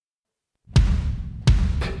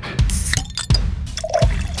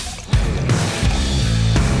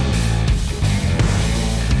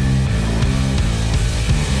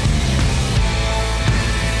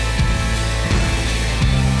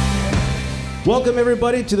Welcome,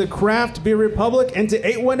 everybody, to the Craft Beer Republic and to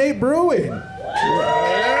 818 Brewing.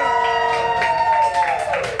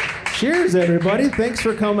 Cheers, everybody. Thanks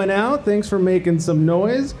for coming out. Thanks for making some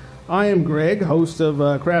noise. I am Greg, host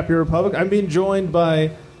of Craft Beer Republic. I'm being joined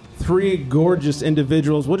by three gorgeous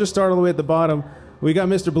individuals. We'll just start all the way at the bottom. We got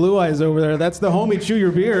Mr. Blue Eyes over there. That's the homie, Chew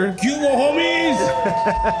Your Beer. Cuba homies!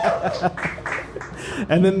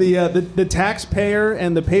 And then the taxpayer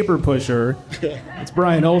and the paper pusher. It's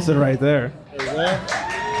Brian Olson right there.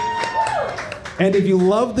 And if you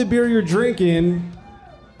love the beer you're drinking,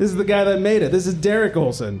 this is the guy that made it. This is Derek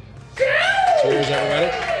Olson. Cheers,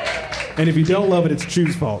 everybody. And if you don't love it, it's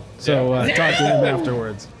Chew's fault. So talk to him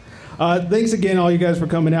afterwards. Thanks again, all you guys, for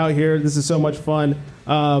coming out here. This is so much fun.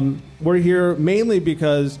 We're here mainly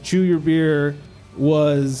because Chew Your Beer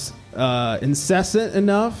was incessant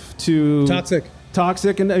enough to...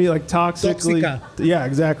 Toxic and like toxically. Toxica. Yeah,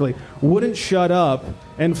 exactly. Wouldn't shut up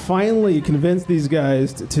and finally convinced these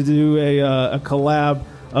guys to do a collab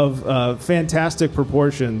of fantastic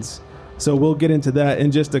proportions. So we'll get into that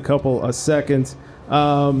in just a couple of seconds.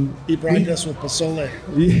 He bribed us with pozole.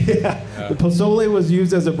 Yeah, the pozole was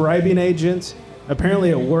used as a bribing agent. Apparently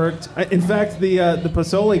it worked. In fact, the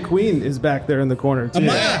pozole queen is back there in the corner too.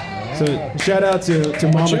 So shout out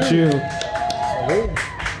to Mama Chew.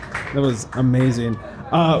 That was amazing.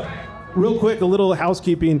 Real quick, a little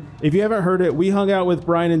housekeeping. If you haven't heard it, we hung out with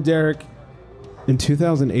Brian and Derek in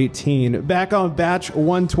 2018, back on batch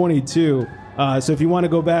 122. So if you want to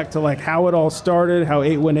go back to like how it all started, how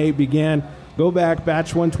 818 began, go back,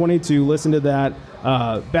 batch 122, listen to that.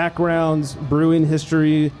 Backgrounds, brewing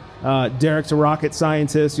history. Derek's a rocket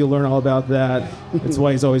scientist. You'll learn all about that. That's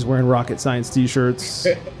why he's always wearing rocket science t-shirts.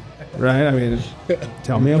 Right? I mean,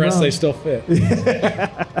 tell me about it. They still fit.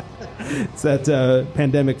 It's that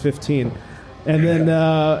Pandemic 15. And then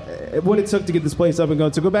what it took to get this place up and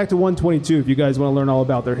going. So go back to 122 if you guys want to learn all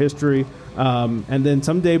about their history. And then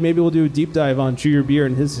someday maybe we'll do a deep dive on Chew Your Beer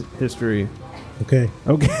and his history. Okay.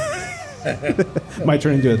 Might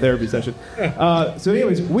turn into a therapy session. So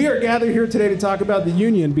anyways, we are gathered here today to talk about the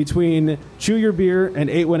union between Chew Your Beer and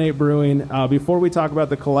 818 Brewing. Before we talk about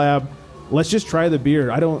the collab, let's just try the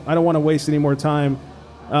beer. I don't want to waste any more time.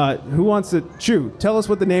 Who wants to chew? Tell us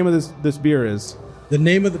what the name of this beer is. The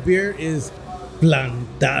name of the beer is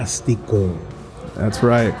Flantastico. That's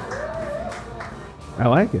right. I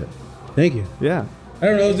like it. Thank you. Yeah. I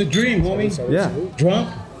don't know, it was a dream, homie. Yeah. Drunk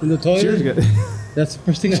in the toilet. Cheers, good. That's the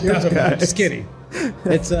first thing I thought about. Just kidding.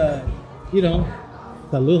 It's salud,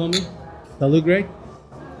 homie. Salud, Greg.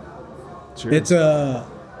 Cheers. It's I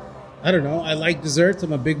don't know. I like desserts.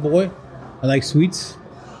 I'm a big boy. I like sweets.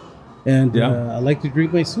 And I like to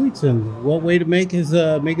drink my sweets. And what way to make is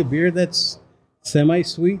make a beer that's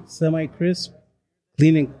semi-sweet, semi-crisp,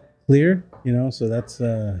 clean and clear. So that's...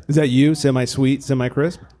 Is that you? Semi-sweet,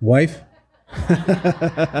 semi-crisp? Wife?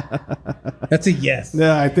 That's a yes.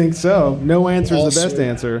 Yeah, I think so. No answer is the best sweet.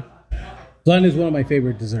 answer. Flan is one of my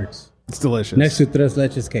favorite desserts. It's delicious. Next to tres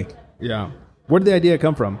leches cake. Yeah. Where did the idea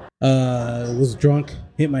come from? Was drunk,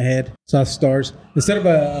 hit my head, saw stars. Instead of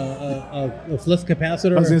a flux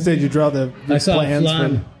capacitor. I was going to say, did you draw the I saw plans? a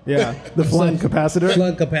flan. The flan capacitor?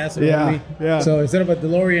 Flan capacitor. Yeah, yeah. So instead of a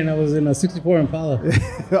DeLorean, I was in a 64 Impala.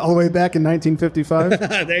 All the way back in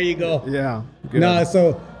 1955? There you go. Yeah. Good. No,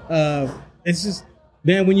 so it's just,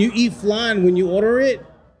 man, when you eat flan, when you order it,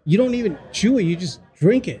 you don't even chew it. You just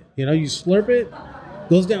drink it. You slurp it.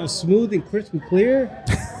 Goes down smooth and crisp and clear.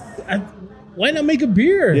 Why not make a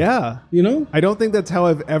beer? Yeah. I don't think that's how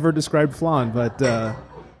I've ever described flan, but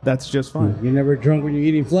that's just fine. You're never drunk when you're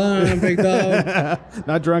eating flan, big dog.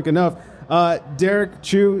 Not drunk enough. Derek,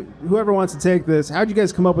 Chew, whoever wants to take this, how'd you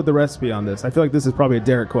guys come up with the recipe on this? I feel like this is probably a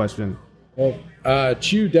Derek question. Well,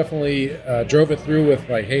 Chew definitely drove it through with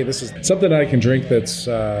like, hey, this is something I can drink it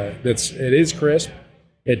is crisp.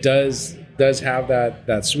 It does have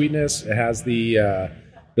that sweetness. It has the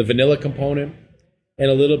vanilla component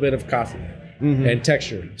and a little bit of coffee and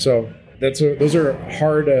texture. So those are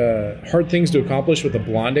hard things to accomplish with a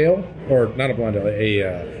blonde ale, or not a blonde ale,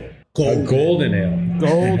 a golden ale.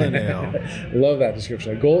 Golden ale. Love that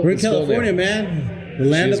description. We're in California, man. The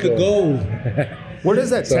land of the gold. Where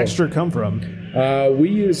does that texture come from? We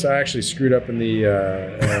use, I actually screwed up in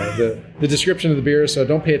the description of the beer, so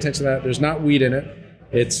don't pay attention to that. There's not wheat in it.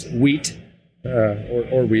 It's wheat,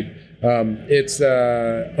 or wheat. It's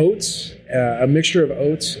oats, a mixture of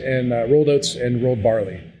oats and rolled oats and rolled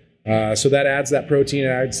barley. So that adds that protein,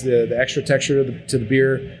 adds the extra texture to the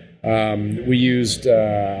beer. We used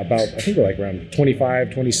around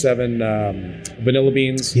 25, 27 vanilla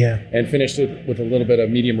beans, and finished it with a little bit of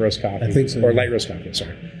medium roast coffee. I think so. Or light roast coffee,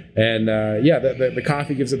 sorry. And the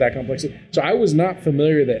coffee gives it that complexity. So I was not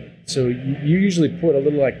familiar that. So you usually put a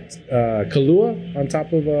little like Kahlua on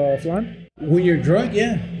top of flan. When you're drunk,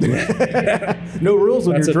 yeah. No rules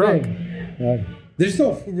when you're drunk. There's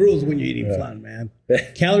no rules when you're eating flan, man.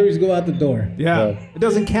 Calories go out the door. Yeah, it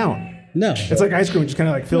doesn't count. No, it's like ice cream, just kind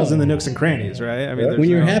of like fills in the nooks and crannies, right? I mean, when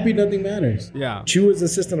you're happy, nothing matters. Yeah. Chew was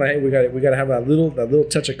insistent. Like, hey, we got to have that little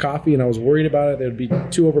touch of coffee, and I was worried about it. It would be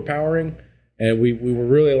too overpowering, and we were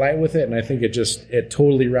really light with it, and I think it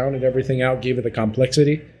totally rounded everything out, gave it the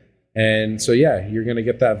complexity, and so yeah, you're gonna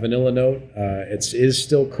get that vanilla note. It is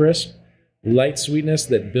still crisp, light sweetness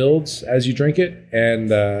that builds as you drink it, and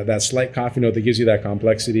that slight coffee note that gives you that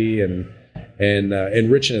complexity and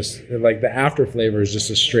richness. Like the after flavor is just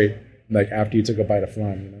a straight. Like after you took a bite of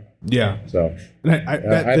flan, you know. Yeah. So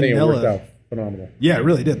I think it worked out phenomenal. Yeah, it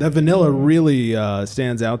really did. That vanilla really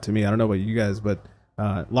stands out to me. I don't know about you guys, but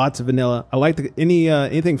lots of vanilla. I like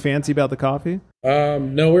anything fancy about the coffee.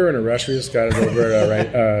 No, we were in a rush. We just got it over right.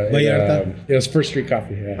 It was First Street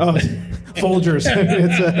Coffee. Yeah. Oh, Folgers.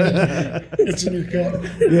 It's in your cup.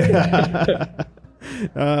 Yeah.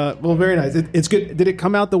 Well, very nice. It's good. Did it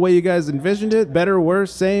come out the way you guys envisioned it? Better,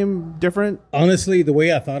 worse, same, different? Honestly, the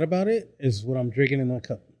way I thought about it is what I'm drinking in my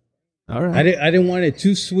cup. All right. I didn't want it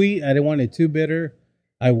too sweet. I didn't want it too bitter.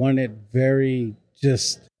 I want it very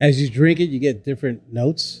just as you drink it, you get different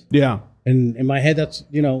notes. Yeah. And in my head, that's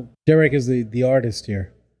Derek is the artist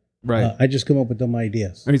here. Right. I just come up with dumb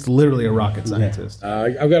ideas. I mean, he's literally a rocket scientist.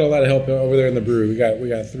 I've got a lot of help over there in the brewery. We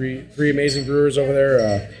got three amazing brewers over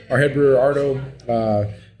there. Our head brewer Ardo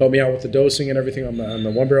helped me out with the dosing and everything on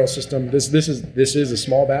the 1 barrel system. This is a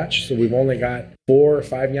small batch, so we've only got 4 or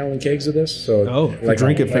 5 gallon kegs of this. So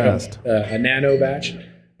drink it fast. A nano batch,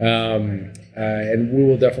 and we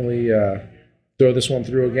will definitely throw this one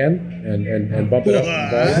through again and bump it up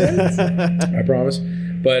in volume. I promise.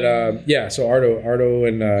 But so Ardo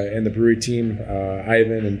and the brewery team,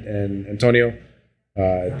 Ivan and Antonio,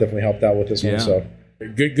 definitely helped out with this one. So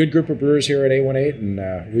good group of brewers here at 818,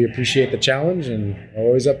 and we appreciate the challenge and are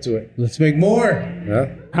always up to it. Let's make more.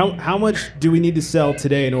 Yeah. How much do we need to sell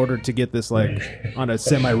today in order to get this like on a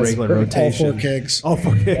semi-regular rotation? All 4 kegs. All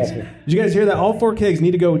 4 kegs. Did you guys hear that? All 4 kegs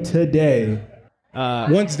need to go today.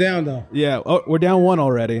 One's down though. Yeah, we're down 1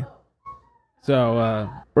 already. So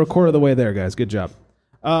we're a quarter of the way there, guys. Good job.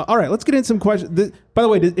 All right, let's get in some questions. By the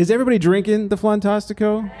way, is everybody drinking the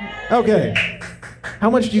Flantastico? Okay.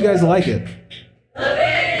 How much do you guys like it?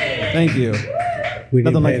 Thank you.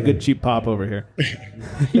 Nothing like a good cheap pop over here.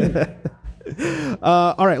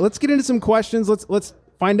 All right, let's get into some questions. Let's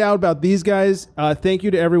find out about these guys. Thank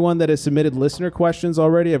you to everyone that has submitted listener questions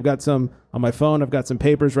already. I've got some on my phone. I've got some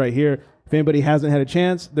papers right here. If anybody hasn't had a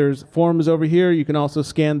chance, there's forms over here. You can also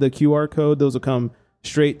scan the QR code. Those will come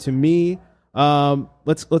straight to me.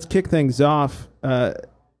 Let's kick things off. Like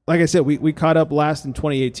I said, we caught up last in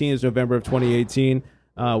 2018. It's November of 2018.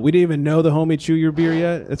 We didn't even know the homie Chew Your Beer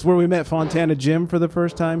yet. It's where we met Fontana Jim for the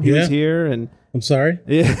first time. He was here, and I'm sorry.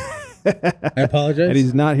 Yeah, I apologize. And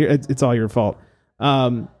he's not here. It's all your fault.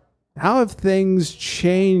 How have things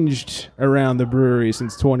changed around the brewery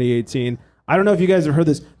since 2018? I don't know if you guys have heard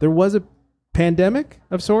this. There was a pandemic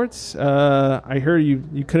of sorts. I heard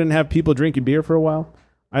you couldn't have people drinking beer for a while.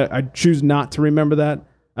 I choose not to remember that.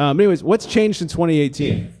 Anyways, what's changed since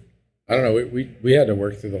 2018? I don't know. We had to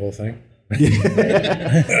work through the whole thing.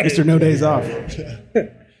 Mr. No Days Off.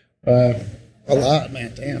 A lot,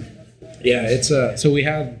 man. Damn. Yeah, it's so we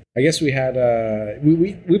had. I guess we had.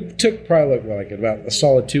 We took probably like about a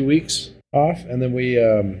solid 2 weeks off, and then we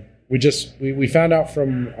found out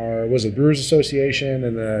from our Brewers Association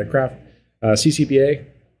and the Craft CCPA,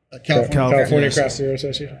 California Craft Beer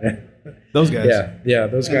Association. Those guys. Yeah,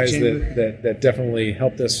 those guys that definitely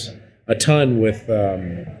helped us a ton with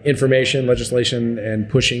information, legislation, and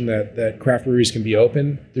pushing that craft breweries can be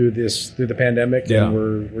open through the pandemic, and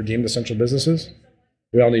we're deemed essential businesses.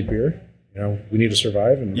 We all need beer. We need to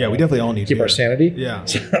survive, and we definitely all need keep beer. Our sanity. Yeah.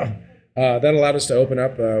 So that allowed us to open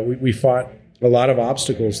up. We fought a lot of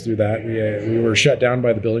obstacles through that. We were shut down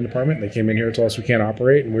by the building department. They came in here and told us we can't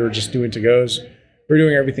operate, and we were just doing to-goes. We were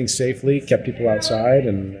doing everything safely, kept people outside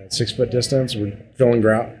and at 6 foot distance. We're filling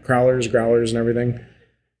growlers, and everything.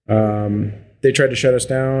 They tried to shut us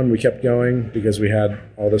down. We kept going because we had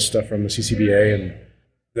all this stuff from the CCBA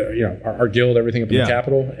and our guild, everything up in the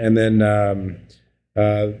Capitol. And then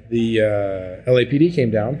the LAPD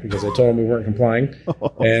came down because they told them we weren't complying,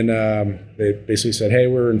 and they basically said, "Hey,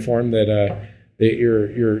 we're informed that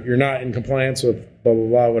you're not in compliance with blah blah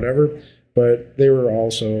blah whatever." But they were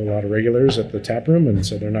also a lot of regulars at the tap room, and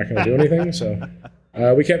so they're not going to do anything. So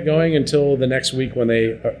We kept going until the next week when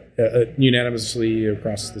they unanimously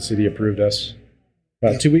across the city approved us.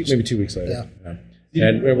 About 2 weeks, maybe 2 weeks later. Yeah.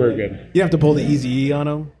 And we're good. You have to pull the easy E on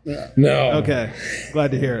them? No. Okay.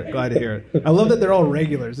 Glad to hear it. I love that they're all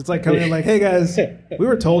regulars. It's like coming in like, hey, guys, we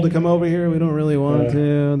were told to come over here. We don't really want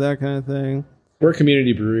to, that kind of thing. We're a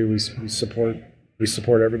community brewery. We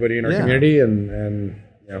support everybody in our community, and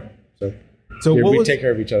so we take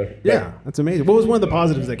care of each other. Yeah, that's amazing. What was one of the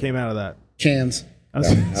positives that came out of that? Cans.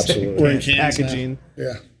 Absolutely. We're in cans packaging. now.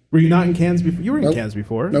 Yeah. Were you not in cans before? You were in cans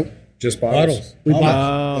before. Nope. Just bottles.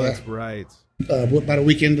 That's right. About a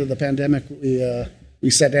week into the pandemic, we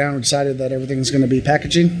sat down and decided that everything's going to be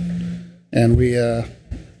packaging, and we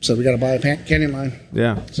said we got to buy a canning line.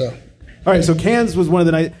 Yeah. So. All right, so cans was one of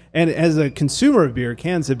the nice, and as a consumer of beer,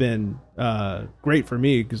 cans have been great for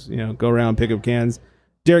me because go around pick up cans.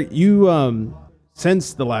 Derek, you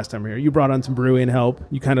since the last time we were here, you brought on some brewing help.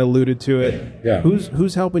 You kind of alluded to it. Yeah.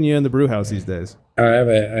 Who's helping you in the brew house these days? I have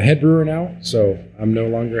a head brewer now, so I'm no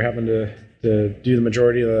longer having to do the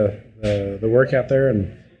majority of the work out there,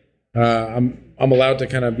 and I'm allowed to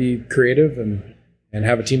kind of be creative and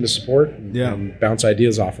have a team to support and bounce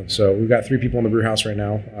ideas off of. So we've got 3 people in the brew house right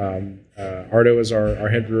now. Ardo is our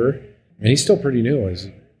head brewer, and he's still pretty new. He's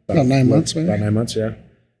about 9 months, maybe? About 9 months, yeah.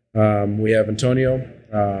 We have Antonio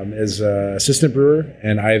is assistant brewer,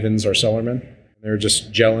 and Ivan's our cellarman. They're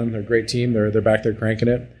just gelling. They're a great team. They're back there cranking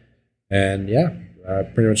it, and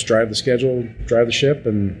pretty much drive the schedule, drive the ship,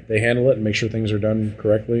 and they handle it and make sure things are done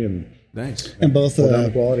correctly. And nice. And both down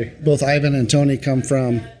the quality. Both Ivan and Tony come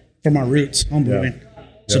from our roots, home brewing.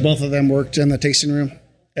 So both of them worked in the tasting room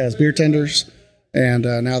as beer tenders, and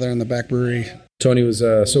now they're in the back brewery. Tony was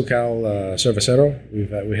a SoCal cervecero.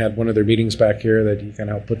 We had one of their meetings back here that he kind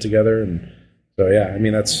of helped put together, and so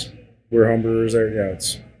we're home brewers there. Yeah,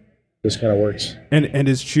 it's just kind of works. And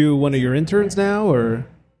is Chu one of your interns now, or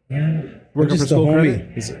working for school credit?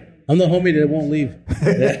 I'm the homie that won't leave.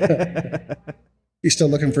 He's still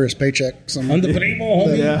looking for his paycheck. I'm the primo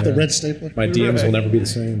homie. The red stapler. My DMs will never be the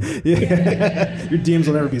same. Your DMs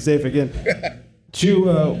will never be safe again. Chu,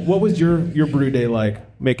 what was your brew day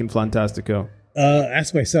like making Flantastico?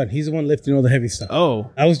 Ask my son. He's the one lifting all the heavy stuff. Oh.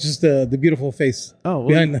 I was just the beautiful face. Oh,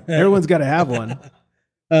 well, everyone's got to have one.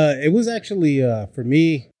 It was actually, for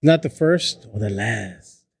me, not the first or the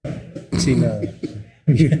last.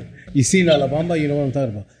 You seen La Bamba? You know what I'm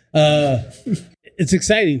talking about. It's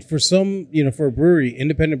exciting for some, for a brewery,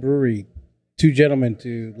 independent brewery, 2 gentlemen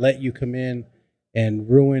to let you come in and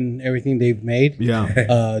ruin everything they've made.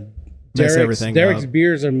 Yeah. Derek's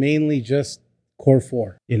beers are mainly just core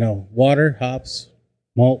 4. Water, hops,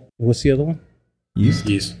 malt. What's the other one?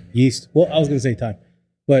 Yeast. Well, I was going to say time.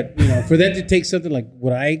 But, for them to take something like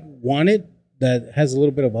what I wanted that has a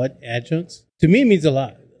little bit of adjuncts, to me it means a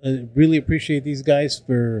lot. I really appreciate these guys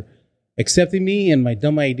for accepting me and my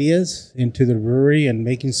dumb ideas into the brewery and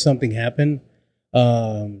making something happen.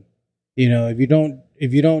 If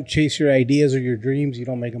you don't chase your ideas or your dreams, you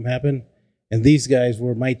don't make them happen. And these guys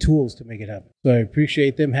were my tools to make it happen. So I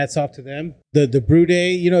appreciate them. Hats off to them. The brew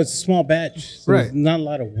day, it's a small batch. So right. It's not a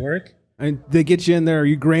lot of work. And they get you in there. Are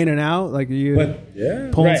you graining out? Like, are you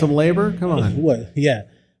pulling some labor? Come on. What? Yeah.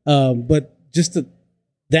 But just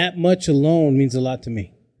that much alone means a lot to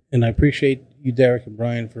me. And I appreciate you, Derek and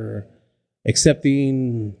Brian, for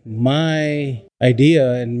accepting my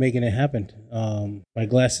idea and making it happen. My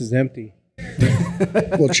glass is empty.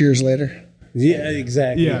 We'll cheers later. Yeah,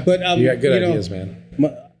 exactly. Yeah. But you got good ideas, man.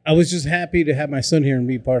 I was just happy to have my son here and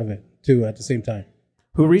be part of it too at the same time.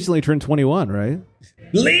 Who recently turned 21, right?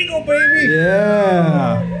 Legal, baby.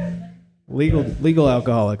 Yeah. Legal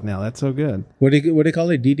alcoholic now. That's so good. What do they call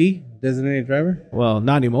it? DD? Designated driver? Well,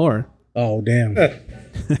 not anymore. Oh, damn.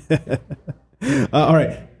 All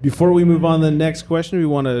right. Before we move on to the next question, we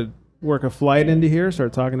want to work a flight into here,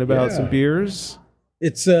 start talking about some beers.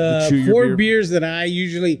 It's 4 beers that I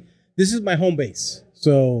usually... This is my home base.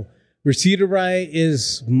 So Receipt Rye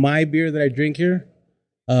is my beer that I drink here.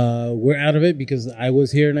 We're out of it because I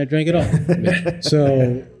was here and I drank it all.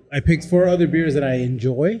 So I picked 4 other beers that I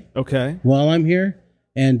enjoy while I'm here.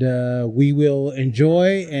 And we will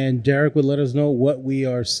enjoy, and Derek would let us know what we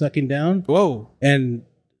are sucking down. Whoa. And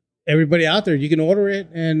everybody out there, you can order it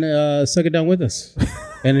and suck it down with us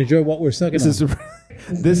and enjoy what we're sucking on.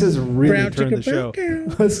 This is really turned the show.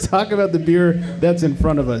 Let's talk about the beer that's in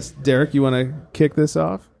front of us. Derek, you want to kick this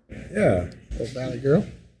off? Yeah. Valley Girl.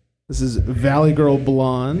 This is Valley Girl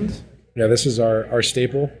Blonde. Yeah, this is our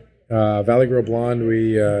staple. Valley Girl Blonde.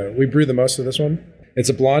 We brew the most of this one. It's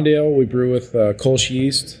a blonde ale. We brew with Kolsch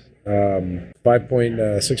yeast,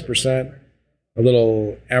 5.6%. a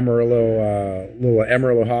little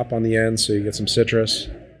Amarillo hop on the end, so you get some citrus.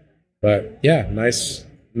 But yeah, nice,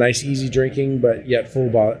 easy drinking, but yet full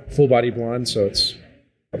body blonde. So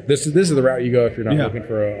this is the route you go if you're not looking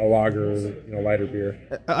for a lager, lighter beer.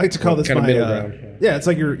 I like to call this kind my of middle ground. Yeah, it's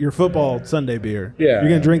like your football Sunday beer. Yeah, you're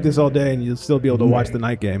gonna drink this all day, and you'll still be able to watch the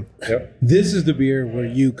night game. Yep. This is the beer where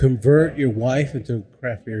you convert your wife into a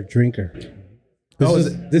craft beer drinker.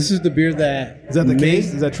 This is the beer that... Is that the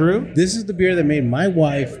case? Is that true? This is the beer that made my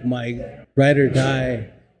wife my ride or die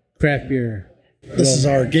craft beer. This is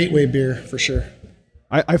our gateway beer for sure.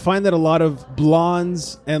 I find that a lot of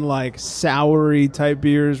blondes and like soury type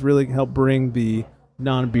beers really help bring the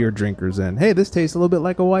non-beer drinkers in. Hey, this tastes a little bit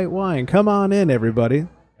like a white wine. Come on in, everybody.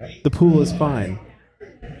 The pool is fine.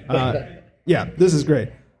 Yeah, this is great.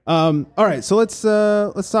 All right, so let's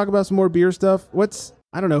talk about some more beer stuff.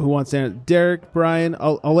 I don't know who wants to answer. Derek, Brian,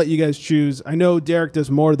 I'll let you guys choose. I know Derek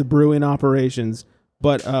does more of the brewing operations,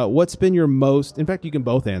 but what's been your most, in fact, you can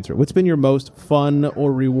both answer. What's been your most fun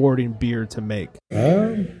or rewarding beer to make?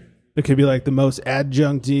 It could be like the most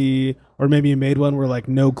adjuncty, or maybe you made one where like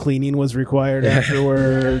no cleaning was required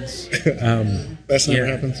afterwards. That's never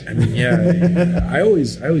happens. I mean, I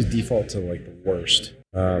always default to like the worst.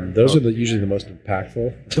 Those are usually the most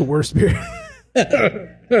impactful. The worst beer.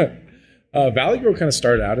 Valley Girl kind of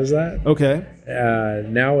started out as that. Okay.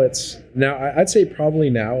 I'd say probably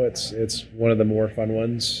now it's one of the more fun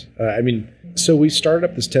ones. So we started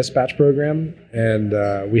up this test batch program,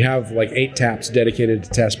 and we have like 8 taps dedicated to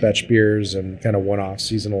test batch beers and kind of one-off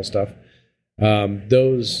seasonal stuff.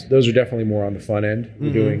 Those are definitely more on the fun end.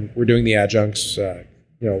 We're doing the adjuncts,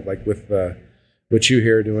 like with you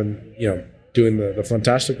here doing the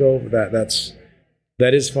Flantastico.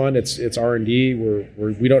 That is fun. It's R&D.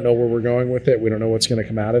 We don't know where we're going with it. We don't know what's going to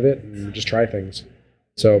come out of it, and we just try things.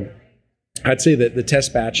 So I'd say that the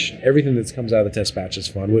test batch, everything that comes out of the test batch is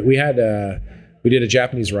fun. We did a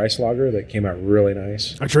Japanese rice lager that came out really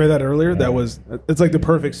nice. I tried that earlier. It's like the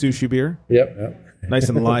perfect sushi beer. Yep. Nice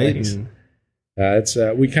and light.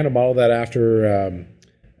 We kind of modeled that after.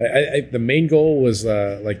 The main goal was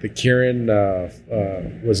like the Kirin.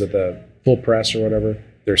 Was it the full press or whatever?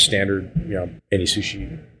 Their standard, any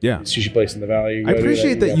sushi place in the valley. I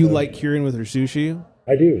appreciate that you like Kirin with your sushi.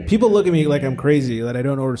 I do. People look at me like I'm crazy that I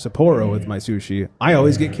don't order Sapporo with my sushi. I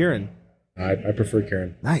always get Kirin. I prefer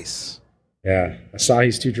Kirin. Nice. Yeah,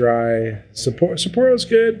 Asahi's too dry. Sapporo's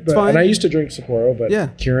good, and I used to drink Sapporo, but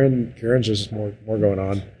Kirin's just more going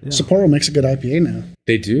on. Yeah. Sapporo makes a good IPA now.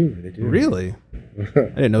 They do. Really? I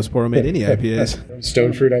didn't know Sapporo made any IPAs.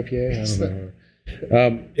 Stone fruit IPA. I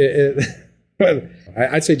don't know.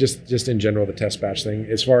 I'd say just in general the test batch thing.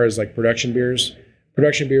 As far as like production beers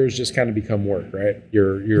just kind of become work, right?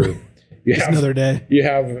 You have another day.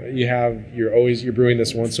 You're brewing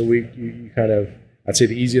this once a week. You kind of, I'd say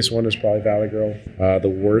the easiest one is probably Valley Girl. The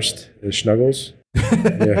worst is Schnuggles.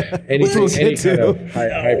 Yeah. Any kind of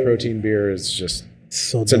high protein beer is just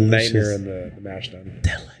it's delicious. A nightmare in the mash tun.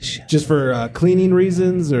 Delicious. Just for cleaning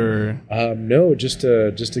reasons, or no, just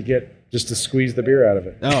to squeeze the beer out of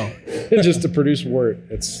it. Oh, just to produce wort.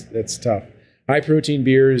 It's tough. High protein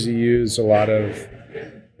beers, you use a lot of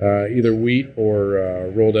either wheat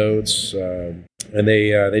or rolled oats, and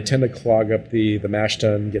they tend to clog up the mash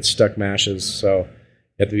tun, get stuck mashes. So you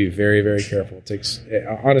have to be very, very careful. It takes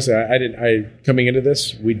honestly, I coming into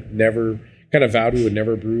this, we never kind of vowed we would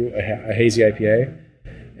never brew a hazy IPA,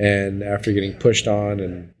 and after getting pushed on,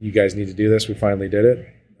 and you guys need to do this, we finally did it.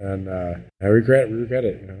 And I regret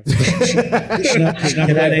it. Can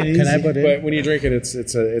I butt in? But when you drink it,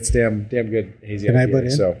 it's damn good hazy IPA. Can I butt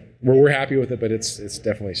in? So we're happy with it, but it's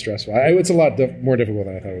definitely stressful. It's a lot more difficult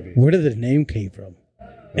than I thought it would be. Where did the name came from?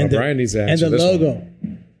 Brian needs to answer and the this logo,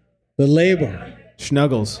 one. the label,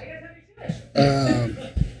 Schnuggles. I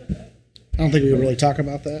don't think we really talk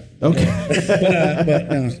about that. Okay.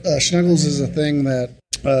 but Schnuggles is a thing that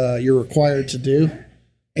you're required to do.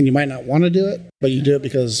 And you might not want to do it, but you do it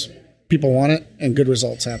because people want it, and good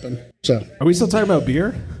results happen. So, are we still talking about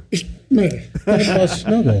beer? what about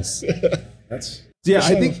Schnuggles?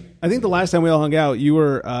 I think the last time we all hung out, you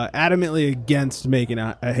were adamantly against making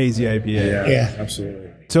a hazy IPA. Yeah,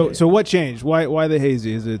 absolutely. So what changed? Why the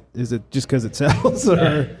hazy? Is it just because it sells,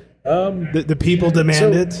 or the people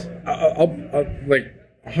demand it? I'll like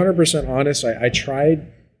 100% honest.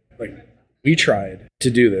 We tried to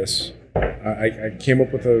do this. I came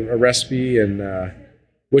up with a recipe, and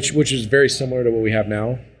which is very similar to what we have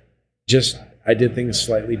now. Just I did things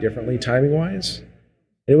slightly differently timing wise,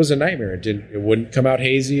 It was a nightmare. It wouldn't come out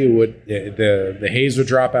hazy. The haze would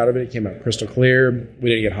drop out of it. It came out crystal clear. We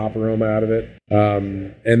didn't get hop aroma out of it.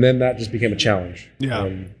 And then that just became a challenge. Yeah.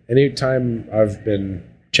 Anytime I've been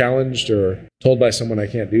challenged or told by someone I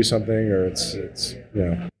can't do something or it's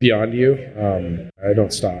beyond you, I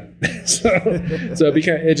don't stop. so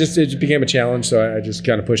it just became a challenge. So I just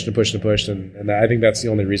kind of pushed and I think that's the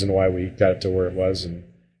only reason why we got it to where it was and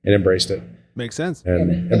embraced it. Makes sense.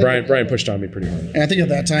 And Brian pushed on me pretty hard. And I think at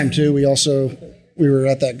that time too, we were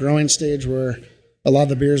at that growing stage where a lot of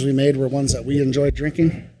the beers we made were ones that we enjoyed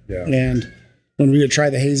drinking. Yeah. And when we would try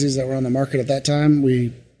the hazies that were on the market at that time,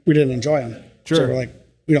 we didn't enjoy them. Sure. So we're like,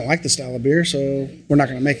 we don't like the style of beer, so we're not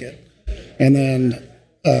going to make it. And then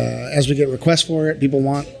as we get requests for it, people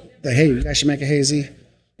want that, hey, you guys should make a hazy.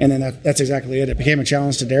 And then that's exactly it. It became a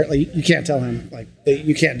challenge to Derek. Like, you can't tell him, like,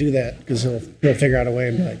 you can't do that because he'll figure out a way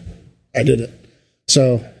and be like, I did it.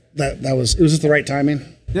 So it was just the right timing.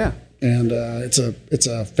 Yeah. And it's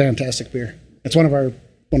a fantastic beer. It's one of our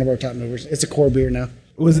top movers. It's a core beer now.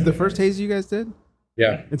 Was it the first hazy you guys did?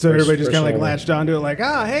 Yeah. And so everybody just kind of like latched onto it, like,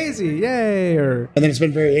 hazy, yay! Or and then it's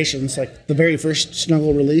been variations. Like the very first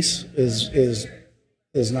Snuggle release is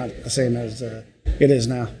not the same as it is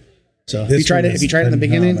now. So if you tried it in the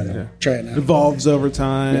beginning, try it now. Evolves over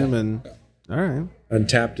time, and all right.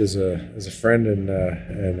 Untapped is a friend and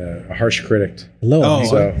a harsh critic. Hello. Oh.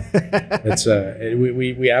 So it's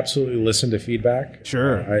we absolutely listen to feedback.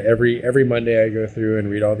 Sure. Every Monday I go through and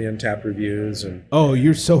read all the Untapped reviews and. Oh,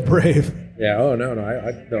 you're so brave. Yeah. Oh no.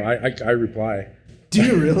 I reply. Do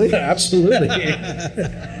you really? Absolutely.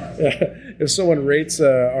 If someone rates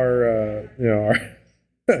our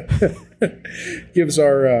gives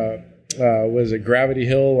our was it Gravity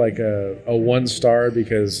Hill like a 1 star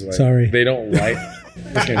because they don't like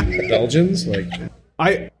freaking Belgians, like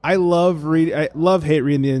I love hate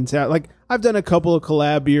reading the Untapped. Like I've done a couple of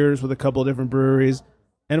collab beers with a couple of different breweries,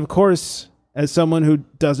 and of course, as someone who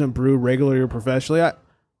doesn't brew regularly or professionally,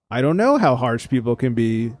 I don't know how harsh people can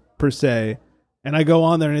be per se. And I go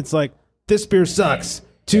on there and it's like, this beer sucks.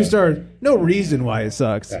 2 stars. No reason why it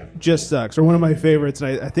sucks. Yeah. Just sucks. Or one of my favorites,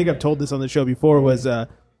 and I think I've told this on the show before, was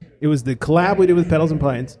it was the collab we did with Pedals and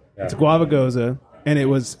Pints. Yeah. It's Guava Goza, and it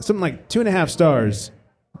was something like 2.5 stars.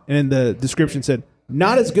 And the description said,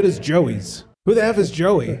 not as good as Joey's. Who the F is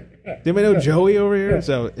Joey? Anybody know Joey over here? Yeah.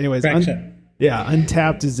 So anyways,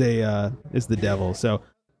 Untapped is the devil. So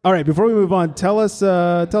all right, before we move on, tell us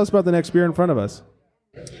about the next beer in front of us.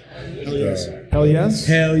 Hell yes. Hell yes?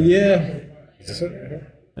 Hell yeah.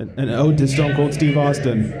 An ode to Stone Cold Steve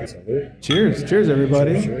Austin. Cheers. Cheers,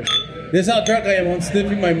 everybody. This is how drunk I am. I'm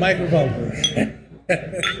sniffing my microphone.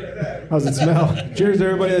 How's it smell? Cheers,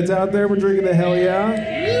 everybody that's out there. We're drinking the Hell Yeah.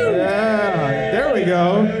 Yeah. There we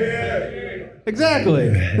go.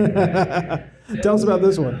 Exactly. Tell us about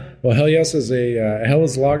this one. Well, Hell Yes is a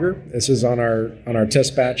Helles lager. This is on our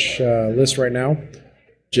test batch list right now.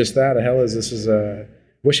 Just that, a Helles. This is a.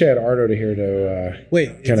 Wish I had Ardo to here to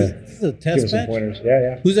wait. Kind of this is a test batch. Pointers.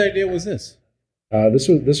 Yeah. Whose idea was this?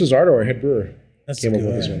 This was Ardo, our head brewer. Came up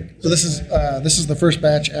with this one. So this is the first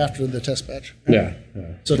batch after the test batch. Yeah.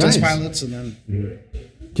 So nice. Test pilots and then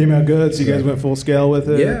came out good. So you guys went full scale with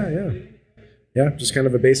it. Yeah. Just kind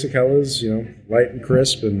of a basic Helles, light and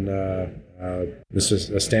crisp, and this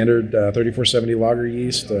is a standard 3470 lager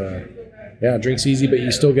yeast. Drinks easy, but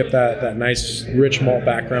you still get that nice rich malt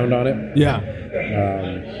background on it. Yeah.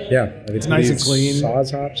 It's nice and clean.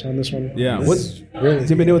 Saws hops on this one. Yeah. Does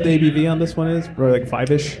anybody know what the ABV on this one is? Probably like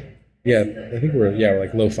 5-ish. Yeah, I think we're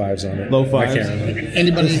like low 5s on it. Low 5s. I can't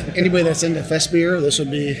remember. Anybody that's into fest beer, this would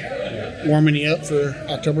be warming you up for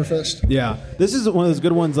Oktoberfest. Yeah, this is one of those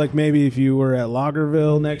good ones. Like maybe if you were at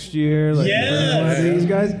Lagerville next year, like one of these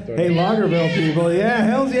guys. Hey, Lagerville people, yeah,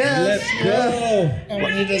 hell's yes. Let's go. All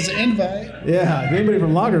we need is an invite. Yeah, if anybody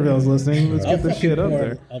from Lagerville is listening, let's get this shit up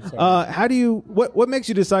there. How do you? What makes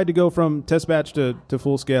you decide to go from test batch to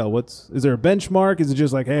full scale? Is there a benchmark? Is it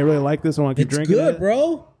just like, hey, I really like this, I want to keep drinking good, it?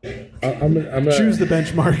 bro. I'm Choose the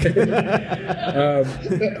benchmark.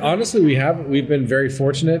 Honestly, we've been very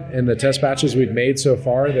fortunate in the test batches we've made so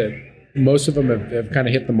far that most of them have kind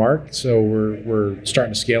of hit the mark. So we're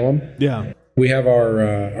starting to scale them. Yeah. We have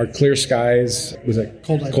our Clear Skies. Was it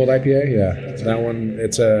Cold IPA? Cold IPA? Yeah. That one.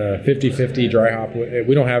 It's a 50-50 dry hop.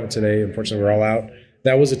 We don't have it today. Unfortunately, we're all out.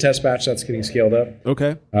 That was a test batch that's getting scaled up.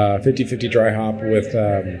 Okay. 50-50 dry hop with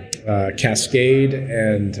Cascade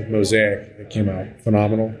and Mosaic. It came out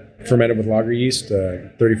phenomenal. Fermented with lager yeast,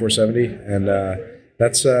 3470. And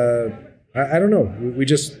that's, I don't know. We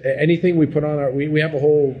just, anything we put on we have a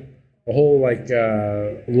whole like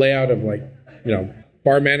layout of like,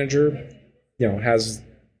 bar manager, has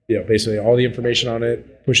basically all the information on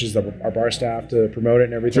it, pushes our bar staff to promote it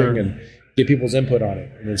and everything, and get people's input on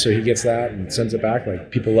it. And then so he gets that and sends it back.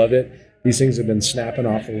 Like, people love it. These things have been snapping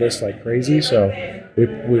off the list like crazy. So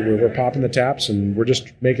we're popping the taps, and we're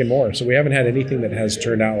just making more. So we haven't had anything that has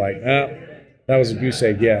turned out like, that was a goose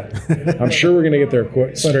egg yet. I'm sure we're going to get there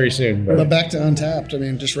very soon. But back to Untapped. I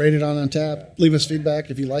mean, just rate it on Untapped. Leave us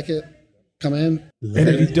feedback if you like it. Come in. And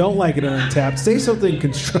if you don't like it on Untapped, say something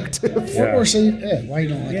constructive. Or say, why you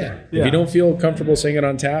don't like it. If you don't feel comfortable saying it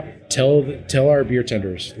on tap, tell our beer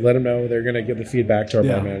tenders. Let them know. They're going to give the feedback to our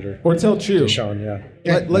bar manager. Or tell Chew. To Sean,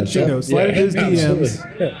 Let Chew know. Slide into his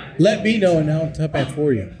DMs. Let me know, and I'll tap it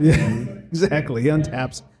for you. Yeah, exactly. He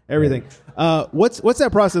untaps everything. What's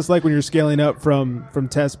that process like when you're scaling up from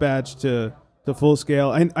test batch to full scale?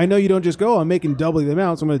 I know you don't just go, I'm making double the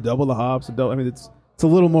amounts, I'm going to double the hops. It's a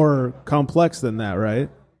little more complex than that, right?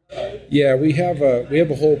 Yeah, we have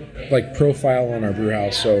a whole like profile on our brew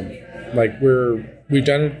house. So like we've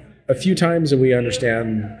done it a few times, and we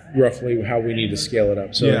understand roughly how we need to scale it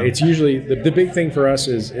up. So it's usually the big thing for us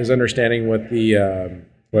is understanding what the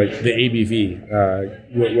like the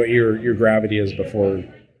ABV, what your gravity is before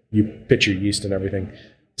you pitch your yeast and everything.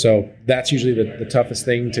 So that's usually the toughest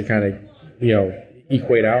thing to kind of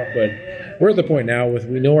equate out. But we're at the point now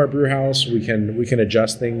we know our brew house, we can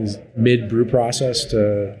adjust things mid brew process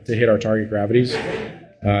to hit our target gravities,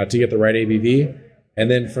 to get the right ABV. And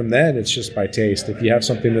then from then it's just by taste. If you have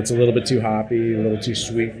something that's a little bit too hoppy, a little too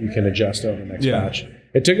sweet, you can adjust over the next batch.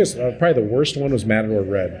 It took us probably the worst one was Matador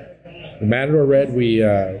Red. The Matador Red, we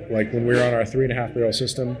like when we were on our 3.5 barrel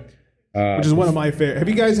system, which is one of my favorite. Have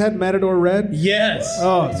you guys had Matador Red? Yes.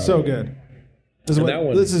 Oh, it's so good. This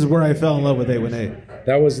is where I fell in love with 818.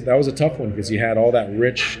 That was a tough one because you had all that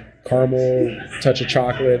rich caramel, touch of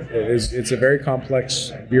chocolate. It's a very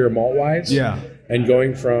complex beer malt wise. Yeah. And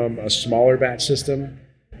going from a smaller batch system,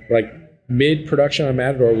 like mid production on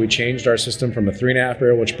Matador, we changed our system from a 3.5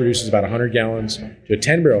 barrel, which produces about 100 gallons, to a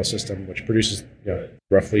 10 barrel system, which produces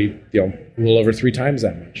roughly a little over 3 times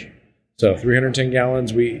that much. So 310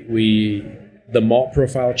 gallons. The malt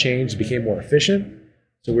profile changed, became more efficient.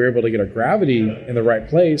 So we were able to get our gravity in the right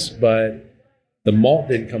place, but the malt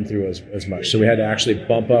didn't come through as much. So we had to actually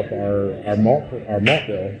bump up our malt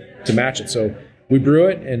bill to match it. So we brew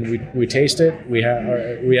it and we taste it. We have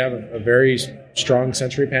a very strong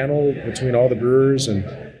sensory panel between all the brewers,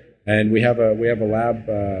 and we have a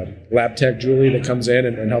lab tech Julie that comes in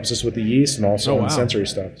and helps us with the yeast and also on sensory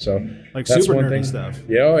stuff. So like that's super one nerdy thing. stuff.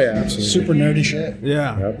 Yeah, absolutely. Super nerdy shit.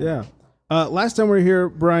 Yeah, yeah. Last time we were here,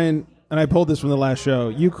 Brian, and I pulled this from the last show.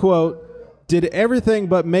 You quote, "Did everything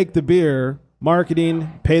but make the beer,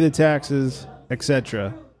 marketing, pay the taxes,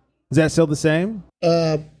 etc." Is that still the same?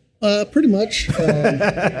 Pretty much.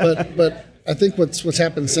 But I think what's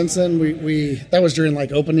happened since then, we that was during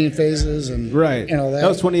like opening phases and all that. That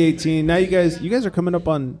was 2018. Now you guys are coming up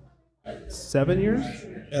on 7 years.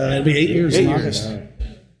 It'll be 8 years in August.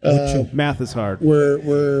 Math is hard.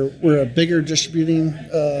 We're a bigger distributing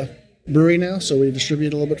brewery now, so we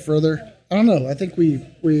distribute a little bit further. I don't know. I think we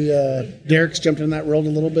Derek's jumped in that world a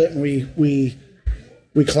little bit, and we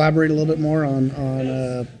collaborate a little bit more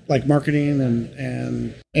on like marketing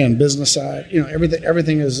and business side.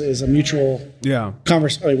 Everything is a mutual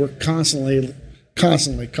conversation. We're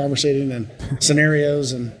constantly conversating and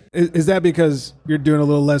scenarios. And is that because you're doing a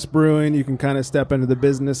little less brewing? You can kind of step into the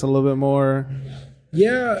business a little bit more.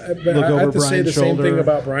 Yeah, but I have to say the same thing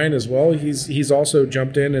about Brian as well. He's also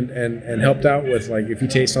jumped in and helped out with, like, if you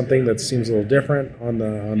taste something that seems a little different on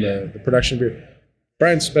the production beer.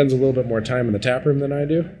 Brian spends a little bit more time in the tap room than I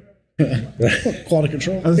do. Quality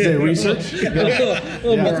control. I was going to say research. A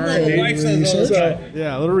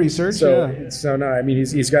little research. So no, I mean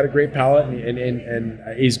he's got a great palate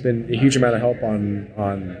and he's been a huge amount of help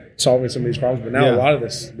on solving some of these problems. But now a lot of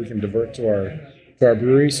this we can divert to our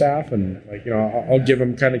brewery staff, and I'll give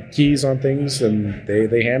them kind of keys on things and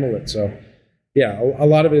they handle it. So yeah, a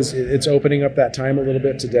lot of it is it's opening up that time a little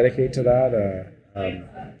bit to dedicate to that.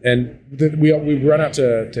 We run out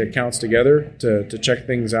to accounts together to check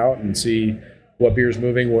things out and see what beer's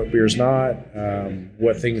moving, what beer's not,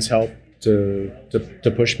 what things help to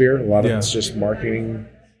push beer. A lot of it's just marketing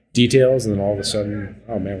details, and then all of a sudden,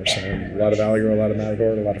 oh man, we're selling a lot of Alligator, a lot of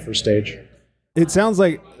Matador, a lot of First Stage. It sounds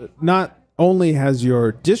like not only has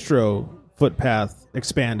your distro footpath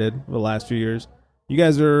expanded the last few years, you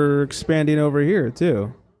guys are expanding over here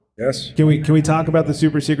too. Yes. Can we talk about the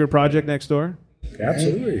super secret project next door?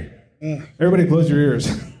 Absolutely. Everybody close your ears.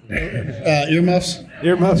 Earmuffs.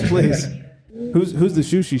 Earmuffs, please. Who's the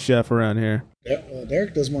sushi chef around here?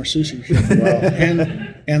 Derek does more sushi, and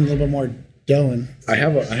a little bit more doughing. I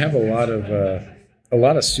have a lot of a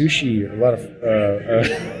lot of sushi, a lot of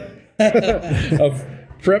of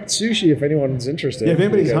prepped sushi. If anyone's interested, Yeah, if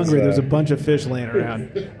anybody's hungry, there's a bunch of fish laying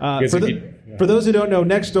around. For those who don't know,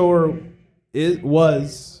 next door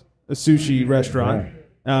was a sushi restaurant.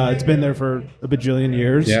 It's been there for a bajillion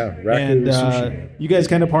years. Yeah, and sushi. You guys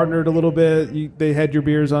kind of partnered a little bit. They had your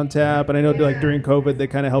beers on tap, and I know like during COVID, they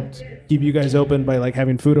kind of helped keep you guys open by like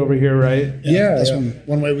having food over here, right? Yeah, that's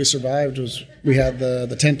one way we survived was we had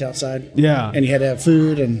the tent outside. Yeah, and you had to have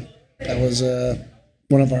food, and that was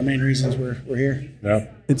one of our main reasons we're here. Yeah.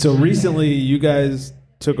 And so recently, you guys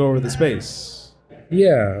took over the space.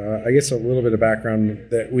 Yeah, I guess a little bit of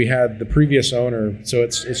background that we had the previous owner, so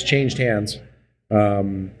it's changed hands.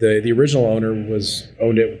 The original owner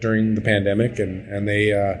owned it during the pandemic, and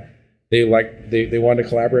they wanted to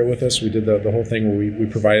collaborate with us. We did the whole thing where we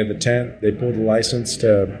provided the tent. They pulled the license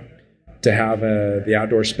to have the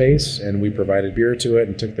outdoor space, and we provided beer to it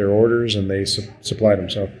and took their orders, and they supplied them.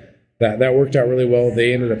 So that worked out really well.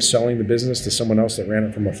 They ended up selling the business to someone else that ran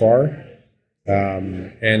it from afar,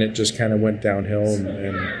 and it just kind of went downhill. And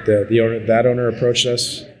that owner approached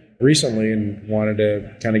us recently and wanted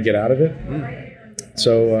to kind of get out of it.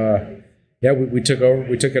 So we took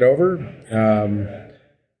it over,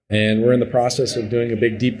 and we're in the process of doing a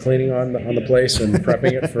big deep cleaning on the place and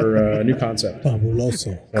prepping it for a new concept.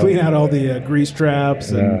 Fabuloso. Clean out all the grease traps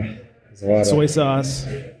and soy sauce.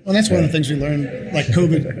 Well, that's one of the things we learned. Like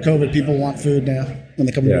COVID, people want food now when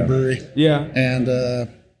they come to a brewery. Yeah, and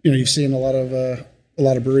you've seen a lot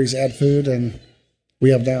of breweries add food, and we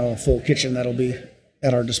have now a full kitchen that'll be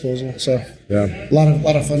at our disposal. So a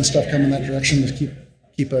lot of fun stuff coming that direction to keep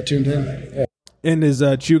tuned in. Yeah. And is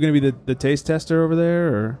Chew going to be the taste tester over there,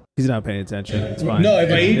 or he's not paying attention? It's fine. No,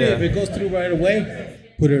 if I eat it, if it goes through right away,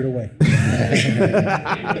 put it away.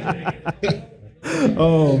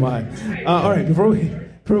 Oh my! All right, before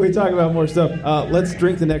we talk about more stuff, let's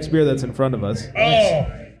drink the next beer that's in front of us. Oh,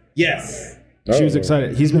 yes. Chew's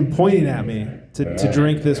excited. He's been pointing at me to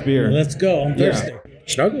drink this beer. Let's go. I'm thirsty.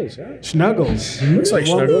 Snuggles, yeah. Snuggles. Looks like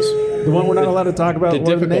Snuggles. The one we're not allowed to talk about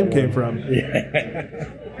where the name came from.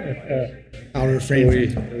 I'll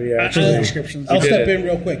refrain from descriptions. I'll step in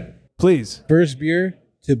real quick. Please. First beer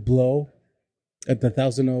to blow at the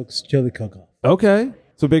Thousand Oaks Chili Cook-Off. Okay.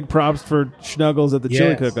 So big props for Snuggles at the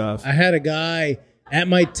Chili Cook-Off. I had a guy at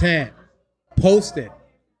my tent post it,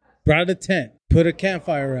 brought a tent, put a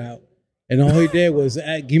campfire out, and all he did was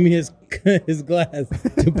give me his glass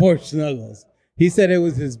to pour Snuggles. He said it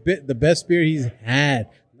was the best beer he's had.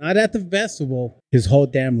 Not at the festival, his whole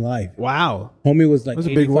damn life. Wow. Homie was like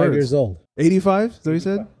 85 years old. 85? Is that what you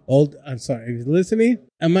said? Old. I'm sorry. If you're listening,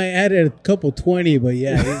 I might add a couple 20, but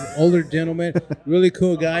yeah, he's an older gentleman, really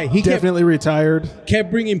cool guy. He definitely retired. Kept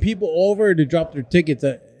bringing people over to drop their tickets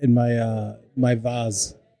in my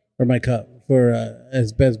vase or my cup for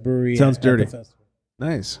his best brewery. Sounds dirty. The festival.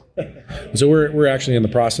 Nice. So we're actually in the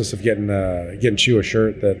process of getting Chew a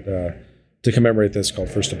shirt that to commemorate this called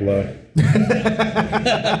First to Blow.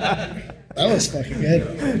 That was fucking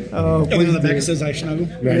good. Oh, and then on the back it says I snuggle.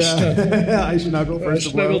 Yeah. I snuggle first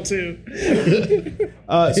to blow. Too.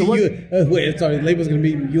 So what? Wait, sorry. The label's gonna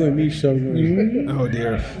be you and me showing. Oh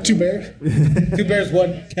dear. 2 bears. 2 bears,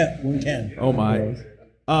 one can. Oh my.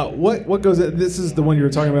 What goes? This is the one you were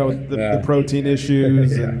talking about with the protein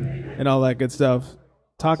issues and all that good stuff.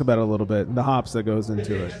 Talk about it a little bit, the hops that goes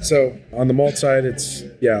into it. So on the malt side, it's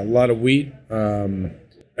a lot of wheat and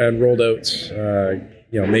rolled oats.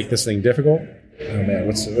 Make this thing difficult. Oh man,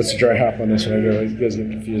 what's the dry hop on this one? You guys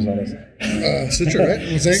get confused on this. Citra,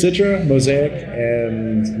 right? Mosaic? Citra, Mosaic,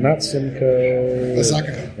 and not Simcoe.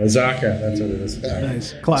 Azaka. That's what it is.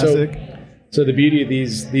 Nice, classic. So the beauty of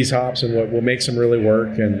these hops and what makes them really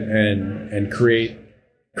work and create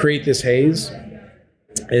this haze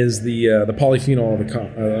is the polyphenol of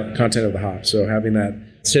the content of the hop. So having that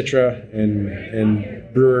Citra in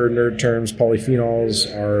brewer nerd terms,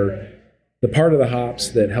 polyphenols are the part of the hops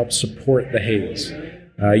that helps support the haze.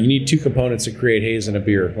 You need 2 components to create haze in a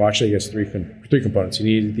beer. Well, actually, I guess 3 components.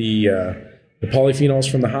 You need the polyphenols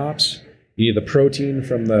from the hops. You need the protein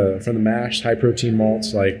from the mashed high protein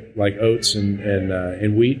malts like oats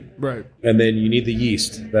and wheat. Right. And then you need the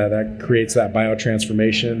yeast that creates that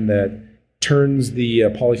biotransformation that turns the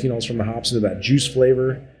polyphenols from the hops into that juice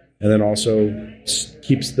flavor, and then also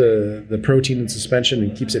keeps the protein in suspension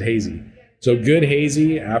and keeps it hazy. So good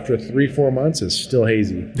hazy after 3-4 months is still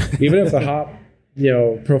hazy, even if the hop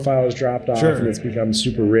profile has dropped off and it's become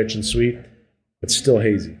super rich and sweet. It's still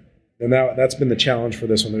hazy, and that's been the challenge for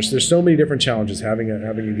this one. There's so many different challenges: having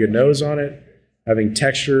a good nose on it, having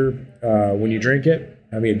texture when you drink it,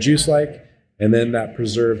 having it juice-like, and then that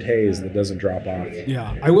preserved haze that doesn't drop off.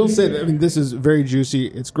 Yeah, I will say that. I mean, this is very juicy.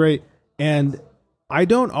 It's great, and I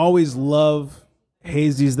don't always love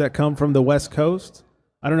hazies that come from the West Coast.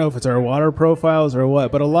 I don't know if it's our water profiles or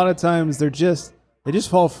what, but a lot of times they just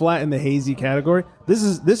fall flat in the hazy category. This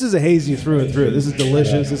is a hazy through and through. This is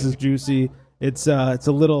delicious. This is juicy. It's a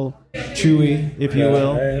little chewy, if you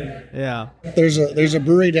will. Yeah. There's a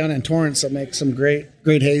brewery down in Torrance that makes some great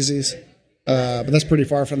hazies, but that's pretty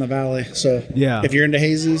far from the valley. So yeah, if you're into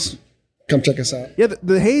hazies, come check us out. Yeah,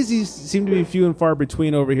 the hazies seem to be few and far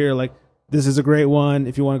between over here. Like, this is a great one.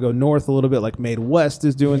 If you want to go north a little bit, like Made West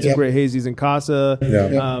is doing some great hazies in Casa.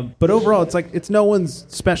 Yeah. But overall, it's no one's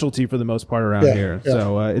specialty for the most part around here. Yeah.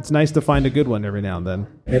 So it's nice to find a good one every now and then.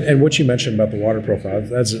 And what you mentioned about the water profile,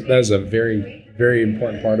 that is a very, very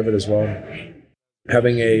important part of it as well.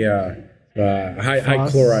 Having a high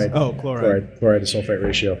chloride. Oh, chloride to sulfate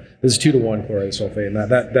ratio. This is 2-to-1 chloride to sulfate, and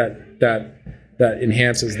that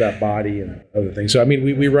enhances that body and other things. So I mean,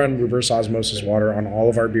 we run reverse osmosis water on all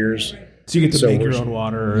of our beers. So you get to make your own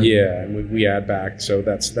water. Yeah, and we add back. So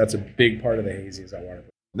that's a big part of the hazy is that water.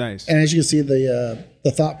 Nice. And as you can see, the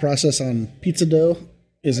thought process on pizza dough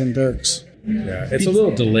is in Dirk's. Yeah, it's a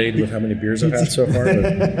little delayed with how many beers I've had so far.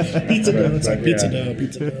 But, pizza dough. It's like pizza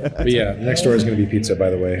dough. But yeah, next door is going to be pizza, by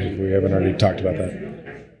the way. We haven't already talked about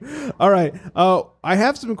that. All right. I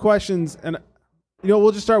have some questions, and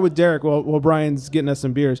we'll just start with Derek while Brian's getting us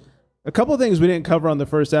some beers. A couple of things we didn't cover on the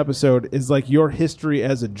first episode is like your history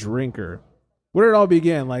as a drinker. Where did it all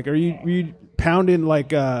begin? Like, were you pounding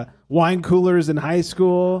like wine coolers in high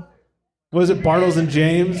school? Was it Bartles and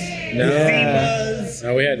James?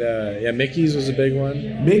 No, we had Mickey's was a big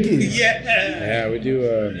one. Mickey's, yeah, we do.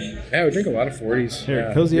 We drink a lot of 40s. Here,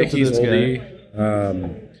 cozy Mickey's up to this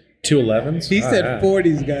oldie. 211s. He said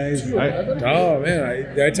 40s, guys. Oh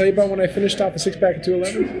man, did I tell you about when I finished off a 6-pack of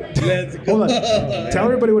 211s? Let's go. Hold on. Tell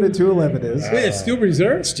everybody what a 211 is. Wait, it's Steel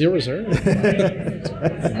Reserve? Steel Reserve.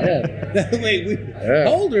 Wait,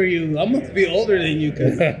 how old are you? I must be older than you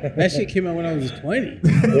because that shit came out when I was 20.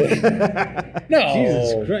 No.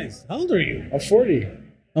 Jesus Christ. How old are you? I'm 40.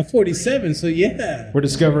 I'm 47, so yeah. We're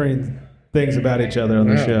discovering things about each other on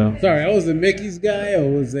the show. Sorry, I was a Mickey's guy. I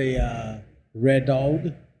was a Red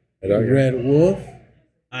Dog. Red Wolf,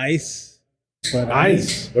 Ice.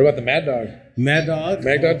 Ice. What about the Mad Dog? Mad Dog.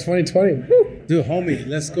 Mad Dog 2020. Woo. Dude, homie,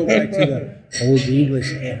 let's go back to the old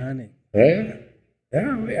English 800.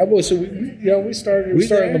 Yeah. Well, so we started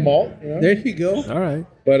in the malt. There you go. All right.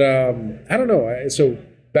 But I don't know. So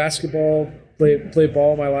basketball, played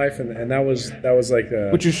ball my life, and that was like.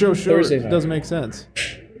 But you're so short, it doesn't make sense.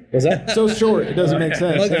 Was that so short? It doesn't make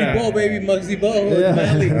sense. Muggsy Bowl, baby, Muggsy Bowl.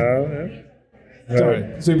 Yeah.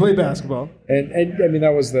 Sorry. So you played basketball, and I mean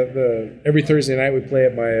that was the every Thursday night we play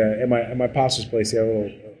at my pastor's place. He had a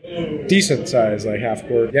little decent size, like half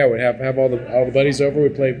court. Yeah, we'd have all the buddies over. We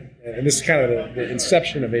play, and this is kind of the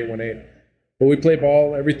inception of 818. But we play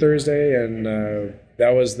ball every Thursday, and that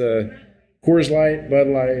was the Coors Light, Bud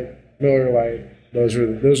Light, Miller Light. Those are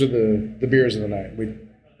the beers of the night.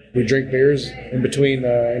 We drink beers in between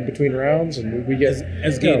rounds, and we get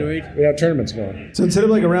as Gatorade. We have tournaments going. So instead of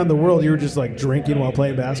like around the world, you were just like drinking while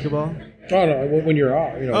playing basketball. Oh no! When you're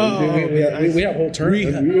out, we have whole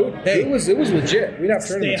tournaments. It was legit. We'd have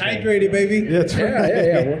tournaments. Stay hydrated, baby. Yeah, that's right.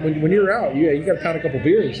 Yeah. When you're out, you got to pound a couple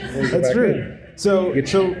beers. That's true. So you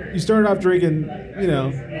started off drinking,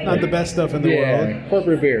 not the best stuff in the world.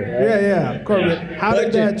 Corporate beer. Right? Yeah. Corporate. How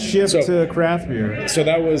did that shift to craft beer? So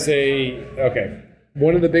that was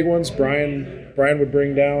one of the big ones. Brian would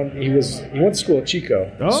bring down. He went to school at Chico.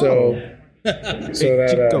 Oh. So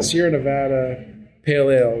that Sierra Nevada Pale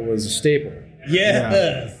Ale was a staple.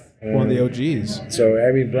 Yes. One of the OGs. So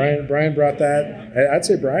I mean, Brian brought that. I'd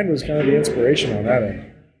say Brian was kind of the inspiration on that end,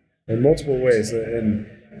 in multiple ways. And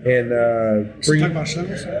talking about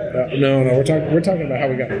shovels? No, we're talking about how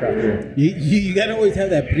we got the craft beer. You gotta always have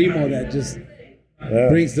that primo that just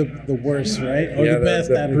brings the worst, right? Or the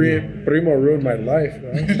best out of you. Primo ruined my life.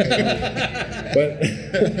 Right?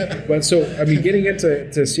 but so I mean, getting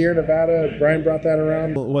into Sierra Nevada, Brian brought that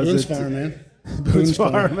around. Boone's Farm, man. Boone's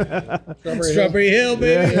Farm. Strawberry Hill,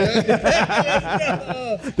 baby.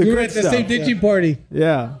 We were at the same ditching party.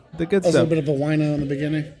 Yeah, the good stuff. stuff. A little bit of a wino in the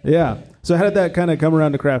beginning. Yeah. So how did that kind of come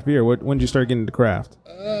around to craft beer? When did you start getting into craft?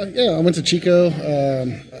 I went to Chico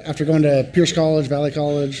after going to Pierce College, Valley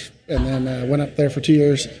College, and then went up there for 2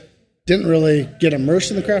 years. Didn't really get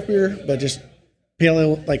immersed in the craft beer, but just pale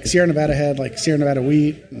ale, like Sierra Nevada had like Sierra Nevada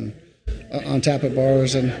wheat and, on tap at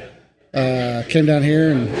bars, and came down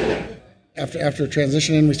here, and after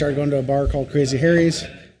transitioning, we started going to a bar called Crazy Harry's.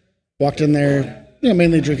 Walked in there,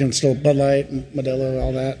 mainly drinking still Bud Light and Modelo,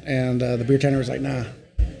 all that. And the beer tender was like, nah,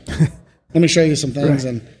 let me show you some things.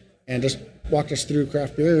 Right. And just walked us through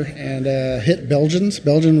craft beer and hit Belgians.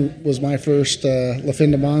 Belgian was my first La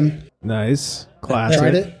Fin de Bon. Nice. Classic.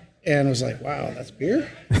 Tried it. And I was like, wow, that's beer?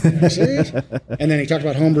 Are you serious? And then he talked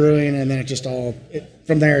about home brewing, and then it just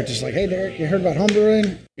from there, it's just like, hey, Derek, you heard about home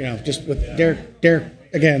brewing? Just with Derek,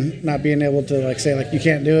 again, not being able to like say like you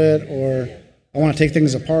can't do it, or I want to take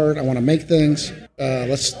things apart, I want to make things.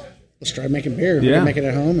 Let's try making beer. We can make it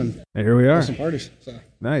at home, and here we are. Some parties. So.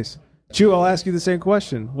 Nice. Chew, I'll ask you the same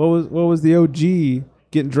question. What was the OG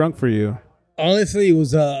getting drunk for you? Honestly, it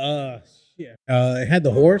was it had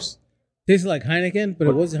the horse. Tasted like Heineken, but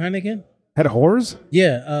it wasn't Heineken. Had a horse?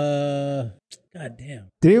 Yeah. God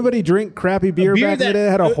damn. Did anybody drink crappy beer back in the day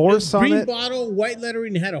that had a horse on it? Green bottle, white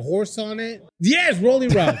lettering, had a horse on it. Yes, Rolling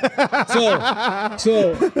Rock.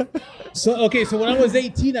 So when I was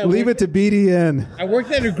 18, Leave it to BDN. I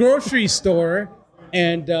worked at a grocery store,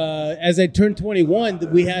 and as I turned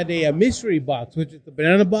 21, we had a mystery box, which is the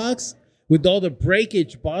banana box with all the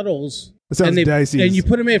breakage bottles. It sounds dicey. And you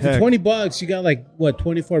put them in for $20. You got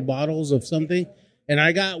 24 bottles of something. And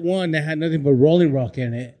I got one that had nothing but Rolling Rock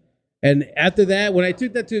in it. And after that, when I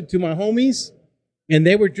took that to my homies, and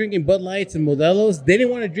they were drinking Bud Lights and Modelos, they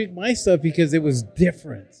didn't want to drink my stuff because it was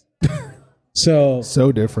different. So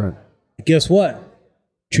different. Guess what?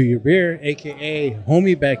 Chew Your Beer, a.k.a.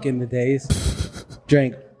 homie back in the days,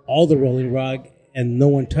 drank all the Rolling Rock, and no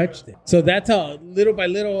one touched it. So that's how, little by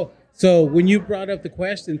little. So when you brought up the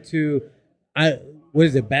question to, what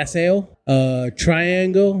is it, Bass Ale,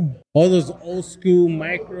 Triangle, all those old school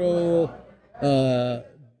micro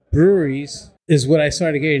breweries is what I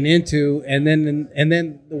started getting into, and then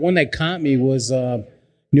the one that caught me was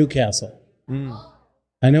Newcastle.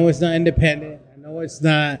 I know it's not independent. I know it's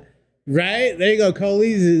not right. There you go,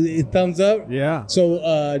 Coley's thumbs up. Yeah.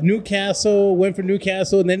 So Newcastle, went for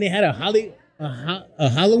Newcastle, and then they had a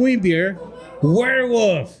Halloween beer,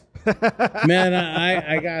 Werewolf. Man,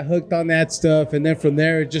 I got hooked on that stuff, and then from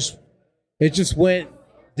there it just went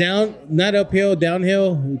down, not uphill,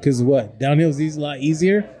 downhill. Because what? Downhill's a lot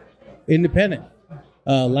easier. Independent.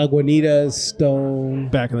 Lagunitas, Stone.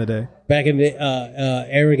 Back in the day.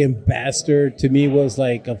 Arrogant Bastard to me was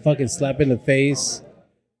like a fucking slap in the face.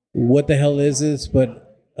 What the hell is this?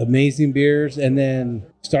 But amazing beers, and then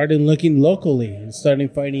started looking locally and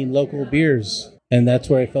started finding local beers, and that's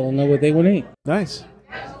where I fell in love with A18. Nice.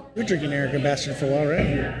 You're drinking Arrogant Bastard for a while,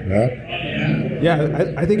 right?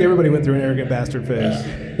 Yeah, I think everybody went through an Arrogant Bastard phase.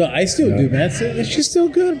 No, I still do, man. She's still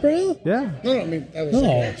good, bro. Yeah. No, I mean, that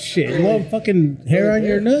was Shit. You want fucking hair on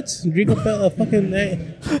your nuts? Drink a fucking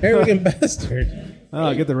Arrogant Bastard.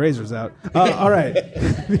 Oh, get the razors out. All right.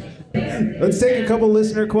 Let's take a couple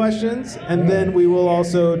listener questions, and then we will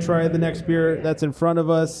also try the next beer that's in front of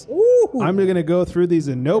us. Ooh. I'm going to go through these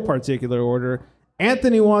in no particular order.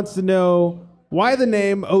 Anthony wants to know, why the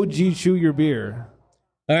name OG Chew Your Beer?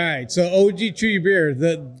 All right, so OG Chew Your Beer.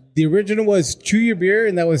 The original was Chew Your Beer,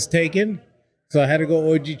 and that was taken. So I had to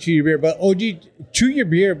go OG Chew Your Beer. But OG Chew Your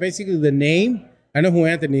Beer, basically the name, I know who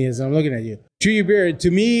Anthony is. I'm looking at you. Chew Your Beer. To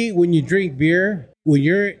me, when you drink beer, when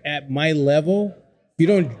you're at my level, you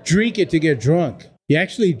don't drink it to get drunk. You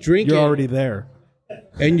actually drink it. You're already there.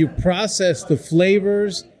 And you process the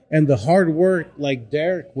flavors and the hard work like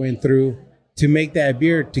Derek went through to make that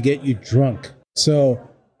beer to get you drunk. So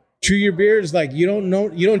Chew Your Beer is like you don't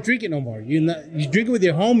drink it no more. You drink it with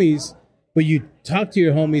your homies, but you talk to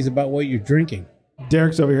your homies about what you're drinking.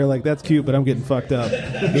 Derek's over here like, that's cute, but I'm getting fucked up.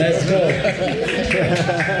 Let's go.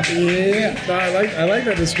 Yeah. No, I like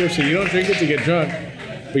that description. You don't drink it to get drunk,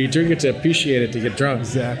 but you drink it to appreciate it to get drunk.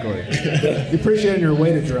 Exactly. You appreciate your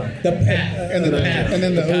way to drunk. The path. and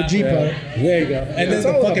then the OG part. There you go. And then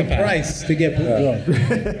the fucking price to get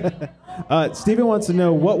drunk. Steven wants to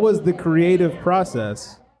know, what was the creative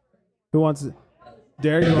process? Who wants to?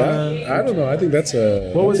 Derek? I don't know. I think that's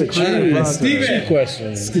a... What was the creative process? Steven.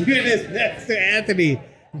 Question. Steven is next to Anthony.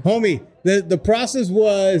 Homie, the process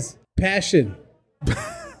was passion.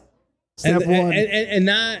 Step one. And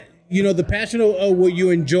not, the passion of what you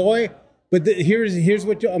enjoy. But here's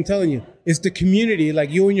what I'm telling you. It's the community, like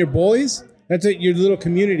you and your boys. That's your little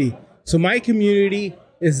community. So my community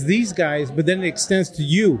is these guys, but then it extends to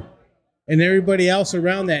you. And everybody else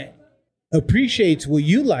around that appreciates what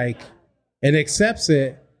you like and accepts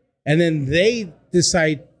it, and then they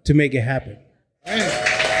decide to make it happen.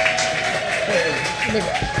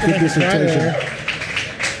 Good dissertation.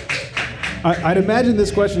 I'd imagine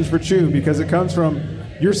this question's for Chew because it comes from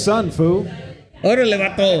your son, Foo. Órale,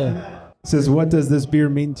 vato. It says, what does this beer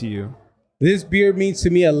mean to you? This beer means to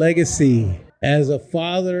me a legacy. As a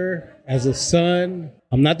father as a son.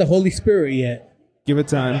 I'm not the Holy Spirit yet. Give it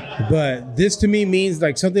time. But this to me means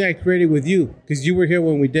like something I created with you because you were here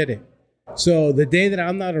when we did it. So the day that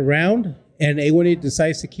I'm not around and A18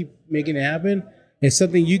 decides to keep making it happen, it's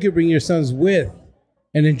something you could bring your sons with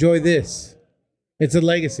and enjoy this. It's a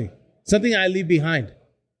legacy. Something I leave behind.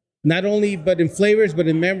 Not only but in flavors, but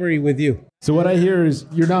in memory with you. So what I hear is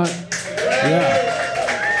you're not... Yeah.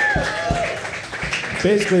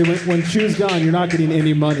 Basically, when Chew's gone, you're not getting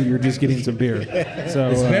any money. You're just getting some beer. So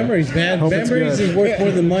It's memories, man. Memories is worth more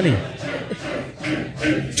than money.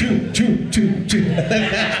 Chew.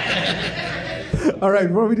 All right,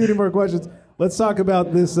 before we do any more questions, let's talk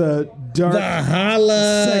about this dark,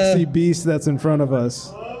 Valhalla. sexy beast that's in front of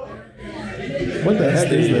us. What the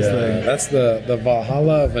heck is this thing? That's the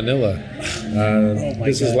Valhalla Vanilla.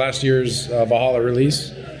 This is last year's Valhalla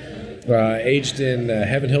release, aged in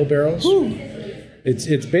Heaven Hill barrels. Woo.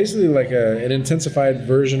 It's basically like an intensified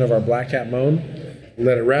version of our Black Cat Moan.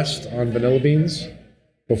 Let it rest on vanilla beans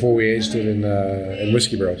before we aged it in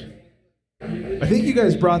whiskey barrels. I think you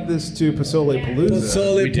guys brought this to Pozole Palooza.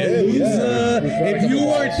 Pozole Palooza. Yeah. If you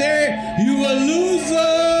weren't there, you a loser.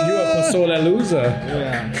 You a Pozole loser.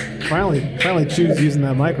 Yeah. Finally Chew's using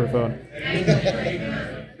that microphone.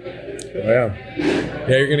 Yeah,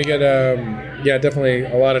 you're gonna get definitely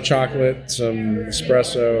a lot of chocolate, some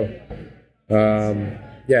espresso.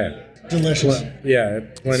 Delicious.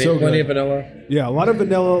 Plenty of vanilla. Yeah, a lot of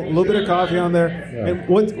vanilla, a little bit of coffee on there. Yeah. And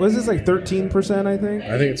what is this, like 13%, I think?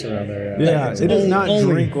 I think it's around there. Yeah, it does not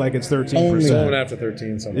Only. drink like it's 13%. Only. Going after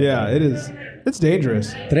 13. Something. Yeah, it is. It's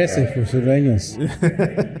dangerous. 13 for sureños.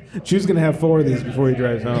 Chew's going to have 4 of these before he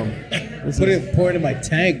drives home. Pour it in my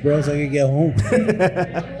tank, bro, so I can get home.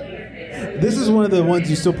 This is one of the ones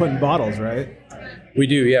you still put in bottles, right? We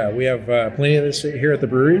do. Yeah, we have plenty of this here at the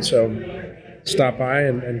brewery. So stop by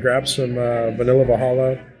and grab some vanilla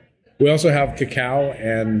Valhalla. We also have cacao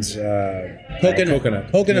and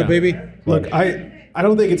coconut. Coconut, baby. Look, I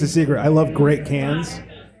don't think it's a secret. I love great cans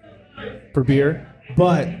for beer,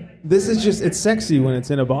 but this is just, it's sexy when it's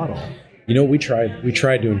in a bottle. You know, we tried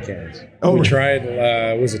doing cans. Oh, we really?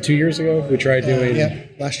 tried. Was it 2 years ago? We tried doing.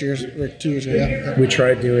 Last year's or 2 years ago. Yeah. We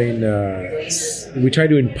tried doing. We tried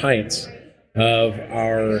doing pints of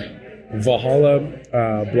our Valhalla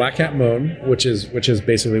Black Cat Moan, which is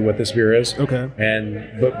basically what this beer is. Okay.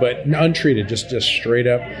 And but untreated, just straight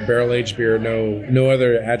up barrel aged beer, no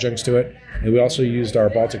other adjuncts to it. And we also used our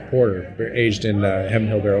Baltic Porter, aged in Heaven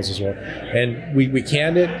Hill barrels as well. And we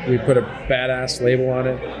canned it. We put a badass label on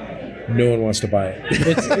it. No one wants to buy it.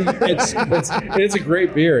 It's a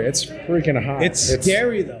great beer. It's freaking hot. It's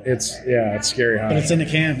scary though. It's scary hot. But it's in a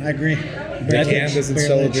can. I agree. The can doesn't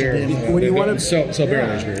sell beer. When you want to sell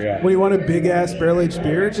barrel aged beer, yeah. When you want a big ass barrel aged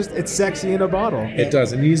beer, it's sexy in a bottle. It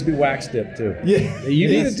does. It needs to be wax dipped too. Yeah. You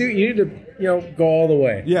need to go all the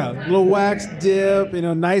way. Yeah, little wax dip,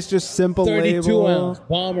 nice, just simple 32 label. ounce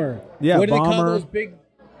bomber. Yeah, what do they call bomber. those big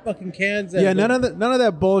fucking cans? Yeah, none of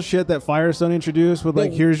that bullshit that Firestone introduced with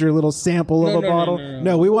like, here's your little sample of a bottle.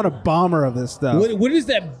 No, we want a bomber of this stuff. What is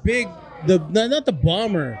that big? Not the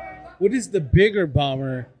bomber. What is the bigger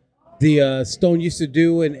bomber? The Stone used to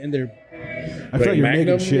do in their I thought you were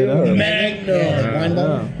making shit up. Magnum. Wine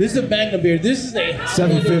bottle. This is a Magnum beer. This is a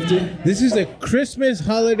 $7.50. This is a Christmas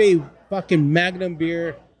holiday fucking Magnum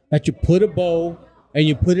beer that you put a bow and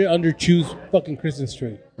you put it under Chew's fucking Christmas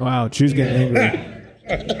tree. Wow, Chew's getting angry.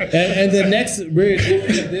 And the next beer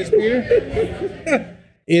of this beer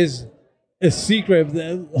is a secret.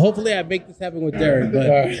 Hopefully I make this happen with Derek, but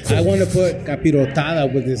I want to put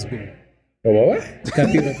capirotada with this beer. What?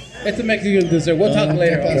 It's a Mexican dessert. We'll talk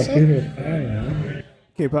later.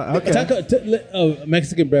 Okay.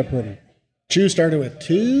 Mexican bread pudding. Chew started with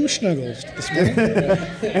 2 snuggles this morning.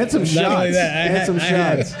 And some Not only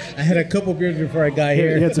shots. that, I had a couple beers before I got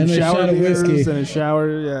here. He had some and a shower shot of beers whiskey and a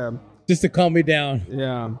shower. Yeah. just to calm me down.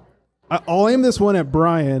 Yeah. I'll aim this one at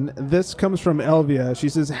Brian. This comes from Elvia. She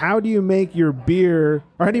says, how do you make your beer,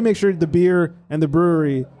 or how do you make sure the beer and the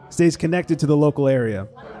brewery stays connected to the local area?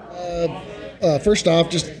 First off,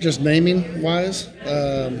 just naming wise,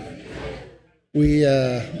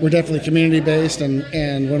 we're definitely community based,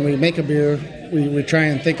 and when we make a beer, we try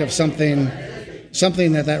and think of something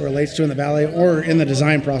that relates to in the valley or in the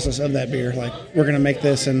design process of that beer. Like, we're going to make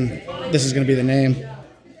this, and this is going to be the name.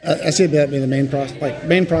 I see that being the main process. Like,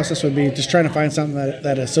 main process would be just trying to find something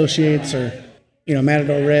that associates, or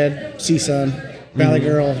Matador Red, Sea Sun, Valley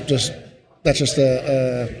Girl. That's just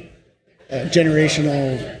a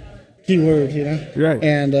generational keyword, Right.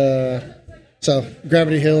 And so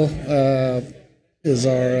Gravity Hill is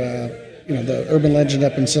our the urban legend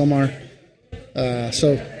up in Sylmar.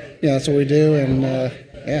 So that's what we do, and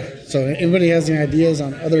Yeah. So anybody has any ideas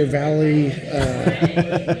on other valley,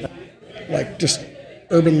 like just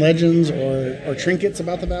urban legends or trinkets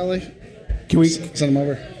about the valley? Can we send them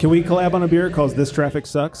over? Can we collab on a beer called This Traffic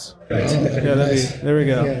Sucks? There we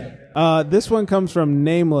go. Yeah. This one comes from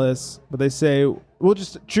Nameless, but they say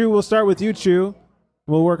we'll start with you, Chew.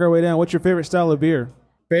 We'll work our way down. What's your favorite style of beer?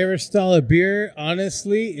 Favorite style of beer,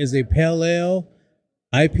 honestly, is a pale ale,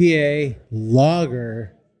 IPA,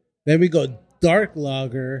 lager. Then we go dark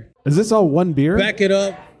lager. Is this all one beer? Back it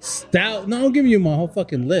up. Stout. No, I'll give you my whole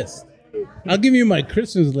fucking list. I'll give you my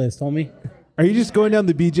Christmas list, homie. Are you just going down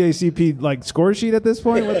the BJCP like score sheet at this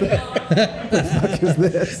point? What the fuck is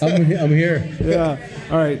this? I'm here. Yeah.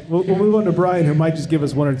 All right. We'll move on to Brian, who might just give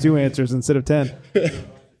us 1 or 2 answers instead of 10.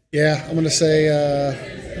 Yeah, I'm gonna say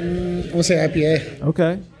IPA.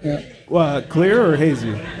 Okay. Yeah. Clear or hazy?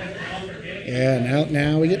 Yeah.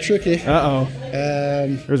 Now we get tricky.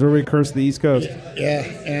 Here's where we curse the East Coast. Yeah,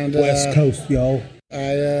 and West Coast, yo.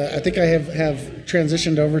 I think I have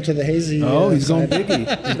transitioned over to the hazy. Oh, he's going biggie.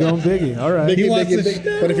 He's going biggie. All right. Biggie.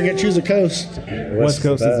 But if you're gonna choose a coast, West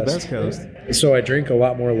Coast is the best coast. So I drink a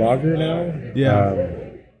lot more lager now. Yeah.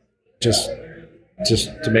 Just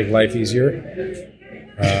to make life easier.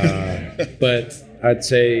 But I'd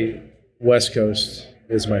say West Coast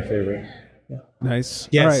is my favorite. Nice.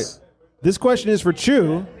 Yes. All right. This question is for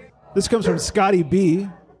Chew. This comes from Scotty B.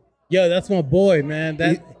 Yo, that's my boy, man.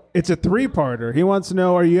 It's a 3-parter. He wants to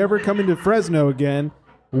know, are you ever coming to Fresno again?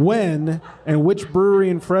 When? And which brewery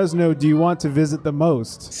in Fresno do you want to visit the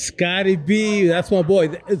most? Scotty B, that's my boy.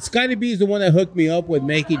 Scotty B is the one that hooked me up with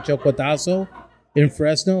making chocotazo in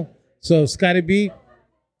Fresno. So Scotty B,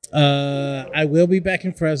 I will be back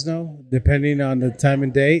in Fresno, depending on the time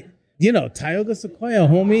and date. You know, Tioga Sequoia,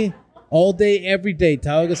 homie. All day, every day.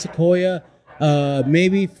 Tioga Sequoia,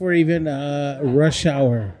 maybe for even Rush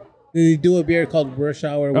Hour. They do a beer called Rush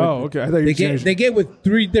Hour. Okay. I thought They get with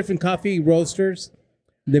 3 different coffee roasters.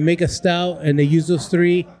 They make a stout, and they use those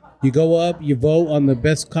 3. You go up, you vote on the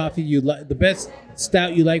best coffee you like, the best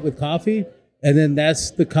stout you like with coffee, and then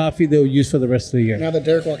that's the coffee they'll use for the rest of the year. Now that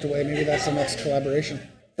Derek walked away, maybe that's the next collaboration.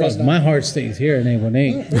 My heart stays here in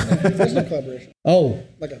A18. Fresno collaboration. Oh,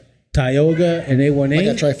 Like a Tioga and A18? Like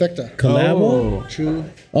a trifecta. Collabo? True.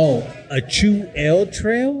 Oh, a Chew Ale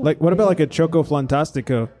Trail? Like, what about like a Choco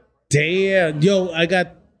Flantastico? Damn. Yo, I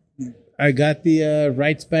got the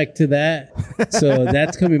rights back to that. So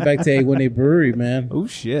that's coming back to A18 Brewery, man. Oh,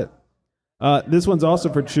 shit. This one's also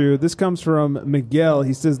for Chew. This comes from Miguel.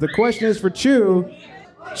 He says, the question is for Chew.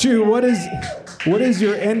 Chew, what is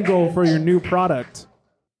your end goal for your new product?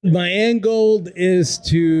 My end goal is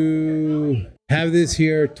to have this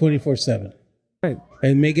here 24/7. Right.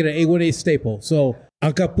 And make it an A18 staple. So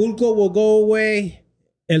Acapulco will go away.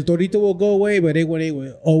 El Torito will go away, but A18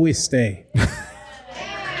 will always stay.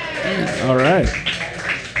 All right.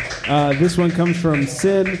 This one comes from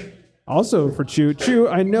Sid, also for Chew. Chew,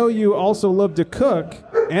 I know you also love to cook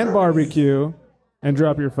and barbecue and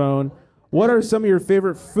drop your phone. What are some of your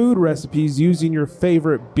favorite food recipes using your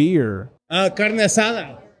favorite beer? Carne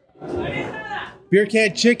asada. Beer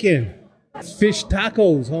can chicken. Fish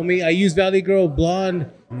tacos, homie. I use Valley Girl Blonde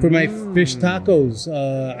for my fish tacos.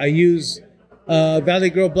 I use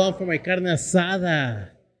Valley Girl Blonde for my carne asada.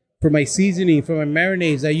 For my seasoning, for my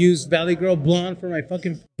marinades, I use Valley Girl Blonde for my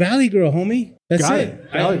fucking Valley Girl, homie. That's Got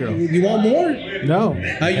it. Valley Girl. You want more? No.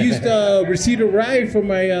 I used Reseda Rye for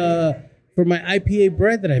my IPA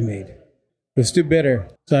bread that I made. It was too bitter,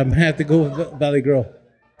 so I'm gonna have to go with Valley Girl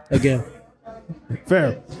again.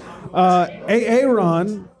 Fair. AA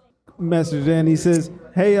Ron messaged in. He says,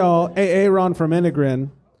 hey, y'all, AA Ron from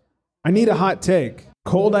Integrin. I need a hot take.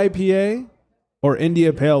 Cold IPA or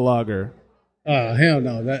India Pale Lager? Oh, hell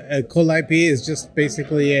no. That cold IPA is just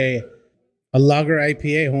basically a lager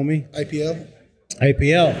IPA, homie.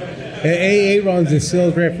 IPL. AA runs the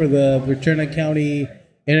sales rep for the Ventura County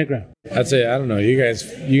Integral. I'd say, I don't know. You guys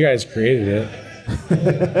created it.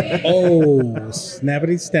 Oh,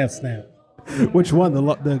 snappity snap. Which one?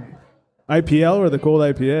 The IPL or the cold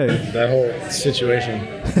IPA? That whole situation.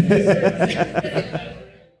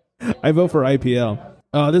 I vote for IPL.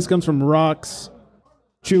 This comes from Rocks.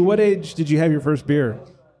 Chew, what age did you have your first beer?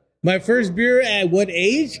 My first beer at what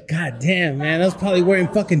age? God damn, man. I was probably wearing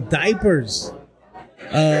fucking diapers.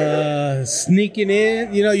 Sneaking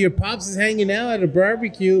in. You know, your pops is hanging out at a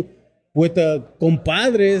barbecue with the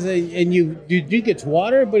compadres, and you drink its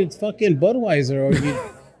water, but it's fucking Budweiser,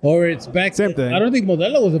 or it's back. Same thing. I don't think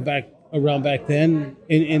Modelo was around back then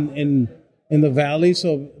in the valley.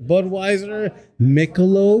 So Budweiser,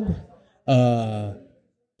 Michelob,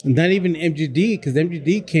 not even MGD, because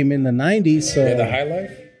MGD came in the 90s. So Yeah, the High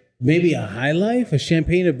Life? maybe a High Life, a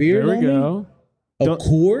champagne, a beer. There we go. A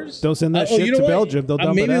Coors. Don't send that shit to Belgium. They'll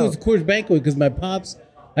dump maybe it out. Maybe it was Coors Banquet because my pops.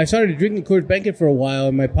 I started drinking Coors Banquet for a while,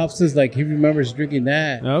 and my pops says like he remembers drinking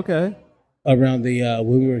that. Okay. Around the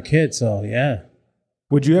when we were kids, so yeah.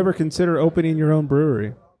 Would you ever consider opening your own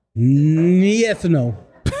brewery? Yes or no?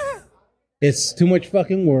 It's too much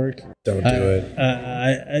fucking work. Don't do it.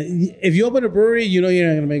 If you open a brewery, you know you're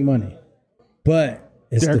not going to make money. But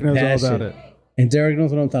it's Derek the knows passion. all about it. And Derek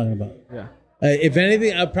knows what I'm talking about. Yeah. If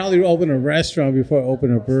anything, I'd probably open a restaurant before I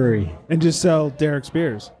open a brewery. And just sell Derek's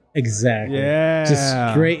beers. Exactly. Yeah. Just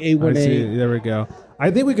straight A1A. There we go. I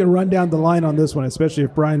think we can run down the line on this one, especially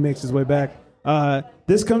if Brian makes his way back.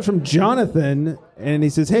 This comes from Jonathan, and he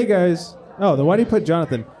says, hey, guys. Oh, then why do you put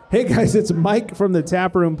Jonathan? Hey, guys, it's Mike from the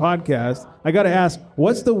Taproom Podcast. I got to ask,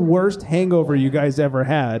 what's the worst hangover you guys ever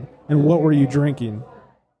had, and what were you drinking?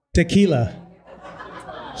 Tequila.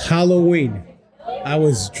 Halloween. I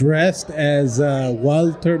was dressed as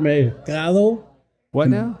Walter Mercado. What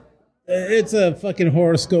now? It's a fucking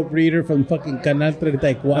horoscope reader from fucking Canal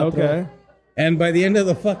 34. Okay. And by the end of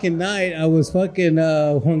the fucking night, I was fucking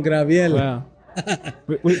Juan Graviel. Wow.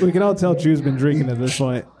 we can all tell Chew's been drinking at this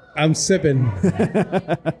point. I'm sipping.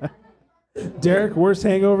 Derek, worst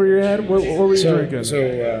hangover you had? What were you drinking? So,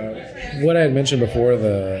 what I had mentioned before,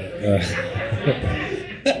 the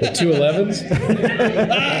 211s.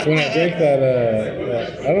 When I drank that,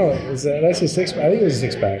 I don't know, that's a six? I think it was a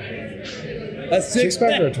six-pack. A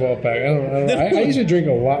Six-pack or a 12-pack? I don't know. I usually drink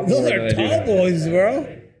a lot more Those than are I do. tall boys, bro.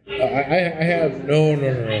 I had no.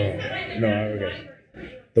 Okay.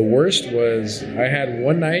 The worst was I had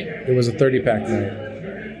one night. It was a 30-pack night.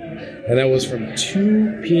 And that was from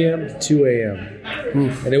 2 p.m. to 2 a.m.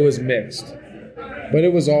 And it was mixed. But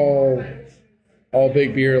it was all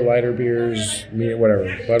big beer, lighter beers, whatever.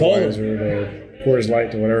 Budweiser to Coors Light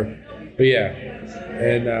to whatever. But yeah.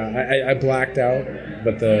 And I blacked out.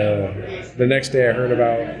 But the next day I heard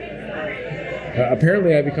about...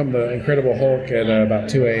 apparently I become the Incredible Hulk at about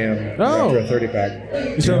 2 a.m. after a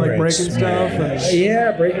 30-pack. You started like breaking stuff?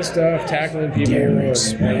 Yeah, breaking stuff, tackling people,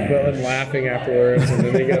 and laughing afterwards, and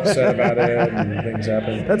then they get upset about it, and things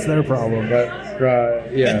happen. That's their problem. But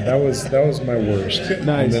yeah, that was my worst. Nice.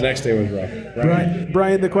 And the next day was rough.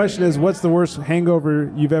 Brian, the question is, what's the worst hangover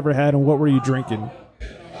you've ever had, and what were you drinking?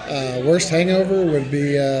 Worst hangover would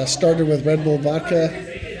be started with Red Bull vodka,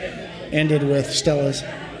 ended with Stella's.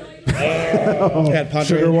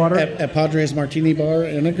 Sugar water? At Padres Martini Bar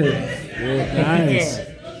in a grill. Nice.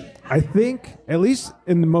 I think, at least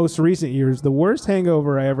in the most recent years, the worst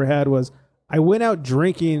hangover I ever had was I went out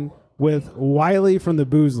drinking with Wiley from the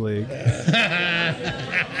Booze League. And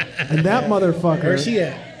that motherfucker... Where's he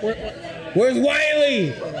at? Where's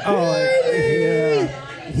Wiley? Oh, yeah.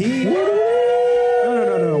 He...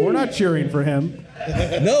 No. We're not cheering for him.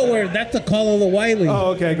 No, that's the call of the Wiley.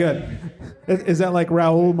 Oh, okay, good. Is that like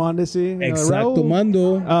Raul Mondesi? Exacto,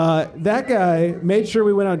 Mando. That guy made sure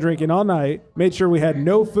we went out drinking all night, made sure we had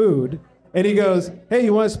no food, and he goes, hey,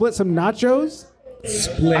 you want to split some nachos?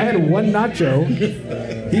 Split. I had one nacho.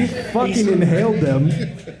 He fucking inhaled them.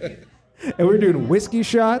 And we were doing whiskey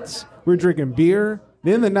shots. We were drinking beer.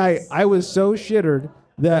 The end of the night, I was so shittered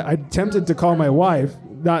that I attempted to call my wife.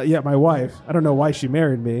 Not yet my wife. I don't know why she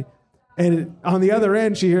married me. And on the other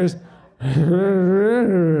end, she hears... to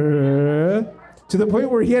the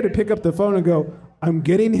point where he had to pick up the phone and go, I'm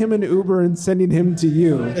getting him an Uber and sending him to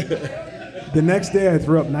you. The next day I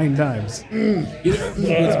threw up 9 times.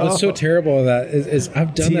 What's so terrible of that is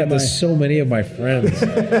I've done that with so many of my friends.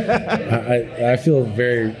 I feel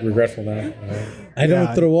very regretful now. I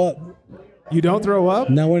don't throw up. You don't throw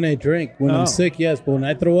up? Not when I drink. When I'm sick, yes. But when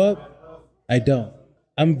I throw up, I don't.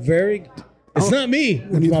 I'm very... It's not me.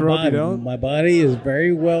 When you my throw up, body. you don't? My body is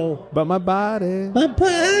very well... But my body... My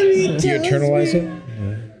body Do you internalize it?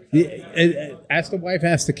 Yeah. Ask the wife,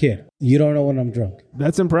 ask the kid. You don't know when I'm drunk.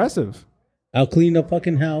 That's impressive. I'll clean the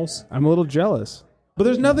fucking house. I'm a little jealous. But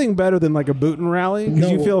there's nothing better than like a bootin' rally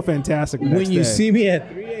because you feel fantastic the next When you day. see me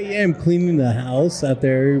at 3 a.m. cleaning the house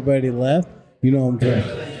after everybody left, you know I'm drunk.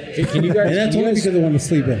 Can you guys? And that's only because I want to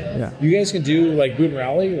sleep in. Yeah. You guys can do like boot and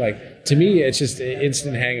rally. Like to me, it's just an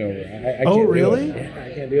instant hangover. I Oh, can't do really? it. Yeah,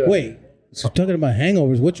 I can't do it. Wait, so talking about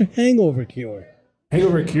hangovers, what's your hangover cure?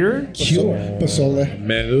 Hangover cure? Pozole.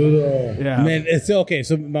 Menudo. Yeah. Man, it's okay.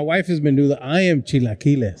 So my wife has been doing that. I am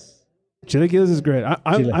chilaquiles. Chilaquiles is great.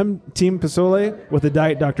 I'm Team Pozole with a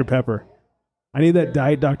Diet Dr. Pepper. I need that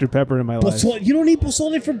Diet Dr. Pepper in my life. Pozole, you don't eat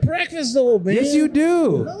pozole for breakfast, though, man. Yes, you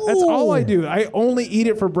do. No. That's all I do. I only eat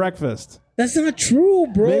it for breakfast. That's not true,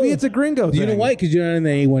 bro. Maybe it's a gringo Do thing. you know why? Because you're not in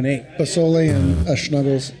the A18. Pozole and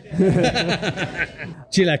Snuggles.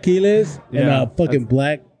 Chilaquiles and Yeah. fucking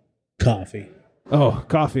black Coffee. Oh,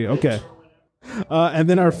 coffee. Okay. And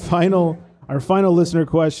then our final listener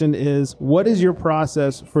question is: what is your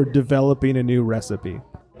process for developing a new recipe?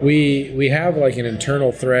 We have like an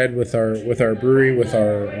internal thread with our brewery, with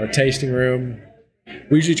our tasting room.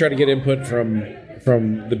 We usually try to get input from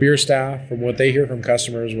the beer staff, from what they hear from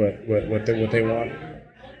customers, what they want.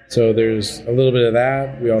 So there's a little bit of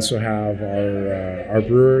that. We also have our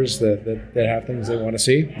brewers that have things they want to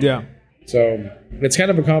see. Yeah. So it's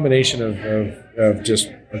kind of a combination of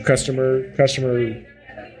just a customer,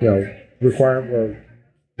 requirement, or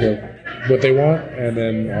what they want, and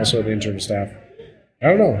then also the internal staff. I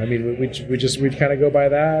don't know. I mean, we kind of go by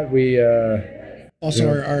that. We also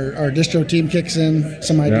our distro team kicks in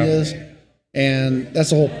some ideas, and that's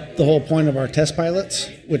the whole point of our test pilots,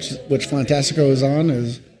 which Flantastico is on,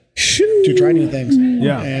 is to try new things.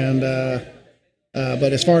 Yeah. And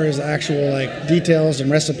but as far as actual like details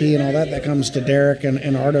and recipe and all that comes to Derek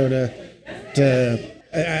and Ardo to.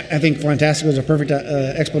 I think Flantastico is a perfect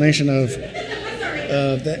explanation of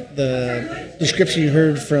the description you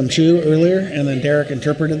heard from Chu earlier, and then Derek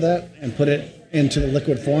interpreted that and put it into the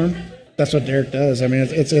liquid form. That's what Derek does. I mean,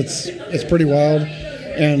 it's pretty wild,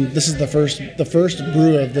 and this is the first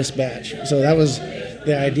brew of this batch. So that was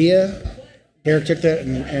the idea. Derek took that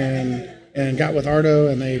and got with Ardo,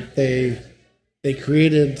 and they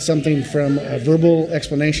created something from a verbal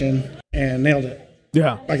explanation and nailed it.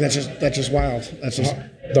 Yeah. Like that's just wild. That's just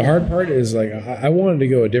the hard part is like I wanted to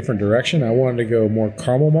go a different direction. I wanted to go more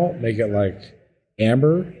caramel malt, make it like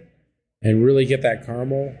amber, and really get that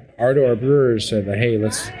caramel. Ardo, our brewers, said that, hey,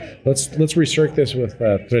 let's restrict this with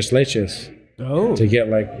tres leches to get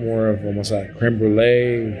like more of almost that creme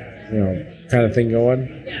brulee, kind of thing going.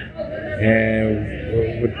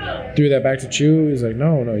 And we threw that back to Chu. He's like,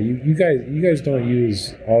 no, you guys don't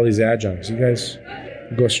use all these adjuncts. You guys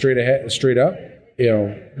go straight up.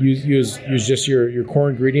 Use just your core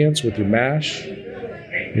ingredients with your mash,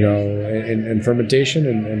 and fermentation,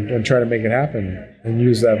 and try to make it happen, and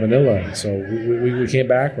use that vanilla. So we came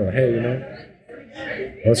back with, hey,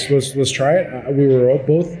 let's try it. We were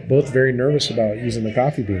both very nervous about using the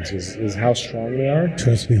coffee beans, is how strong they are.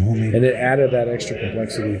 Trust me, homie. And it added that extra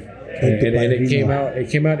complexity. And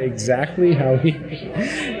it came out exactly how he.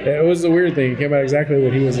 It was the weird thing. It came out exactly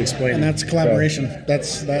what he was explaining. And that's collaboration.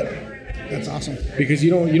 That's awesome. Because you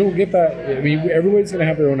don't get that. I mean, everybody's going to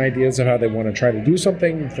have their own ideas of how they want to try to do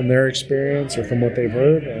something from their experience or from what they've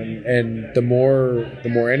heard, and the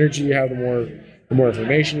more energy you have, the more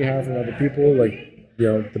information you have from other people,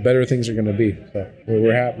 the better things are going to be. So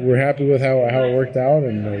we're happy with how it worked out,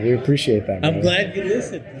 and we appreciate that. I'm glad you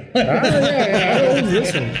listened. I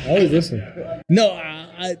always listen. No,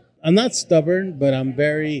 I'm not stubborn, but I'm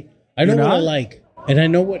very. I know what I like, and I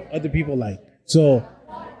know what other people like. So.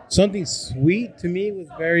 Something sweet to me was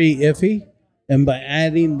very iffy, and by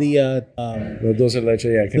adding the dulce de leche,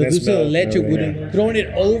 would have thrown it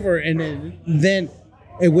over, and then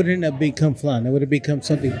it wouldn't have become flan. It would have become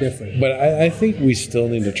something different. But I think we still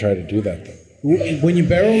need to try to do that, though. When you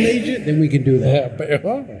barrel age it, then we can do that.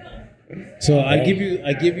 So I give you,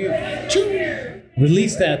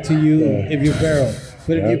 release that to you if you barrel.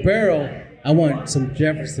 But if you barrel, I want some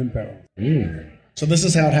Jefferson barrel. So this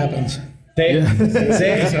is how it happens. Get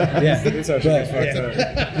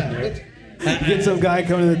some guy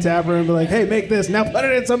coming to the tap room and be like, hey, make this, now put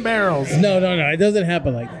it in some barrels. No, it doesn't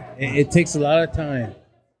happen like that. It takes a lot of time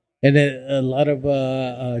and a lot of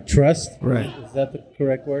trust. Right. Is that the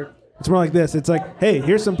correct word? It's more like this. It's like, hey,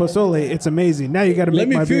 here's some pozole. It's amazing. Now you got to make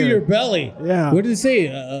my beer. Let me feel your belly. Yeah. What did it say?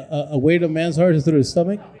 A weight of man's heart is through his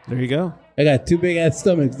stomach? There you go. I got 2 big-ass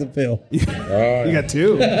stomachs to fill. You got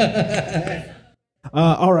 2.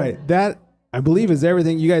 All right. That, I believe, is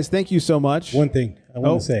everything. You guys, thank you so much. One thing I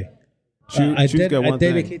want to say. I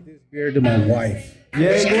dedicate this beer to my wife.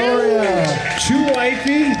 Yay, Gloria. Chu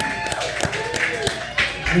wifey.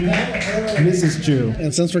 Mrs. Chu.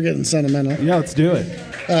 And since we're getting sentimental. Yeah, let's do it.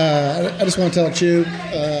 I just want to tell Chu,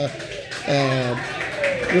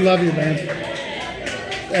 we love you, man.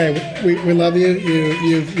 Hey, we love you.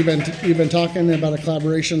 You've been talking about a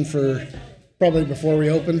collaboration for probably before we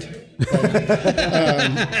opened.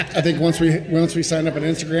 I think once we signed up on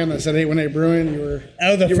Instagram that said 818 Brewing, you were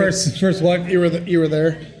first one. You were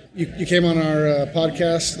there. You came on our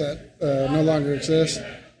podcast that no longer exists.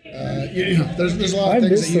 There's a lot of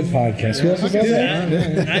things that you podcast.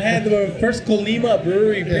 I had the first Colima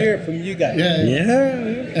brewery beer from you guys.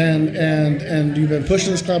 Yeah. And you've been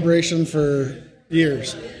pushing this collaboration for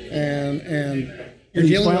years, and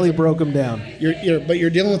you finally broke them down. But you're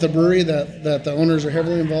dealing with a brewery that the owners are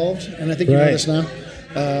heavily involved, and I think you know this now.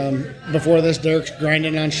 Before this, Derek's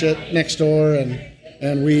grinding on shit next door, and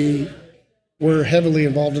and we're heavily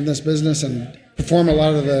involved in this business and perform a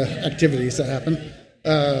lot of the activities that happen.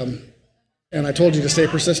 And I told you to stay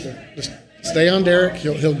persistent. Just stay on Derek.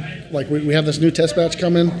 He'll like we have this new test batch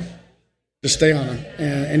coming. Just stay on him,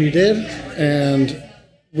 and you did. And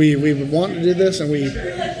we want to do this, and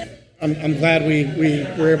I'm glad we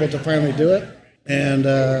were able to finally do it. And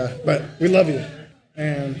but we love you,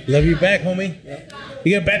 and love you back, homie. Yeah.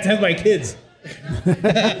 You got baptized by kids.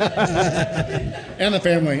 And the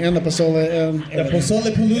family, and the Pozole, and the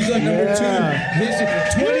Pozole Palooza number 2. This is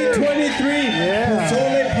 2023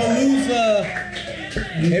 Pozole Palooza.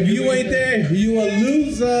 If you ain't there, you a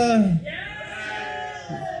loser.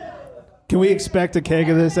 Can we expect a keg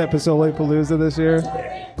of this at Pozole Palooza this year?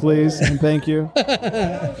 Please and thank you.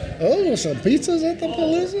 Oh, some pizzas at the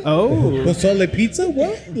Palooza? Oh. Pozole pizza?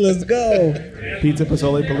 What? Let's go. Pizza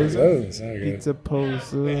Pozole Palooza? Oh, sorry. Pizza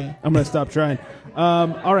Pozole. I'm going to stop trying.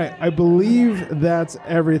 All right. I believe that's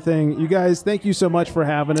everything. You guys, thank you so much for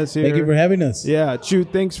having us here. Thank you for having us. Yeah. Chu,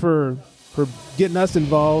 thanks for getting us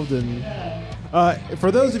involved. And for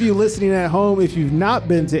those of you listening at home, if you've not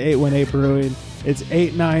been to 818 Brewing, it's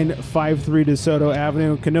 8953 DeSoto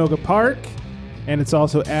Avenue, Canoga Park. And it's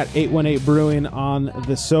also at 818 Brewing on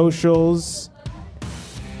the socials.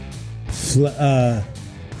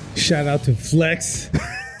 Shout out to Flex.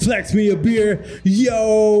 Flex me a beer.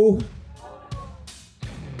 Yo.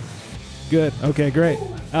 Good. Okay, great.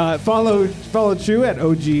 Follow Chu at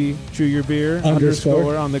OG Chew Your Beer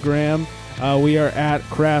 _ on the gram. We are at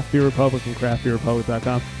Craft Beer Republic and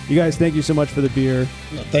craftbeerrepublic.com. You guys, thank you so much for the beer.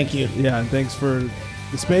 No, thank you. Yeah, and thanks for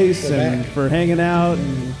the space and for hanging out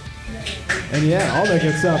and yeah, all that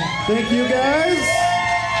good stuff. Thank you, guys.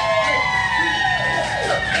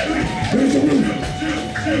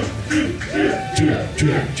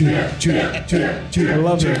 I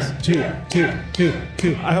love this.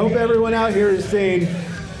 I hope everyone out here is staying,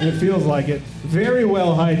 and it feels like it, very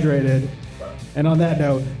well hydrated. And on that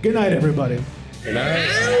note, good night, everybody. Good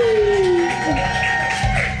night.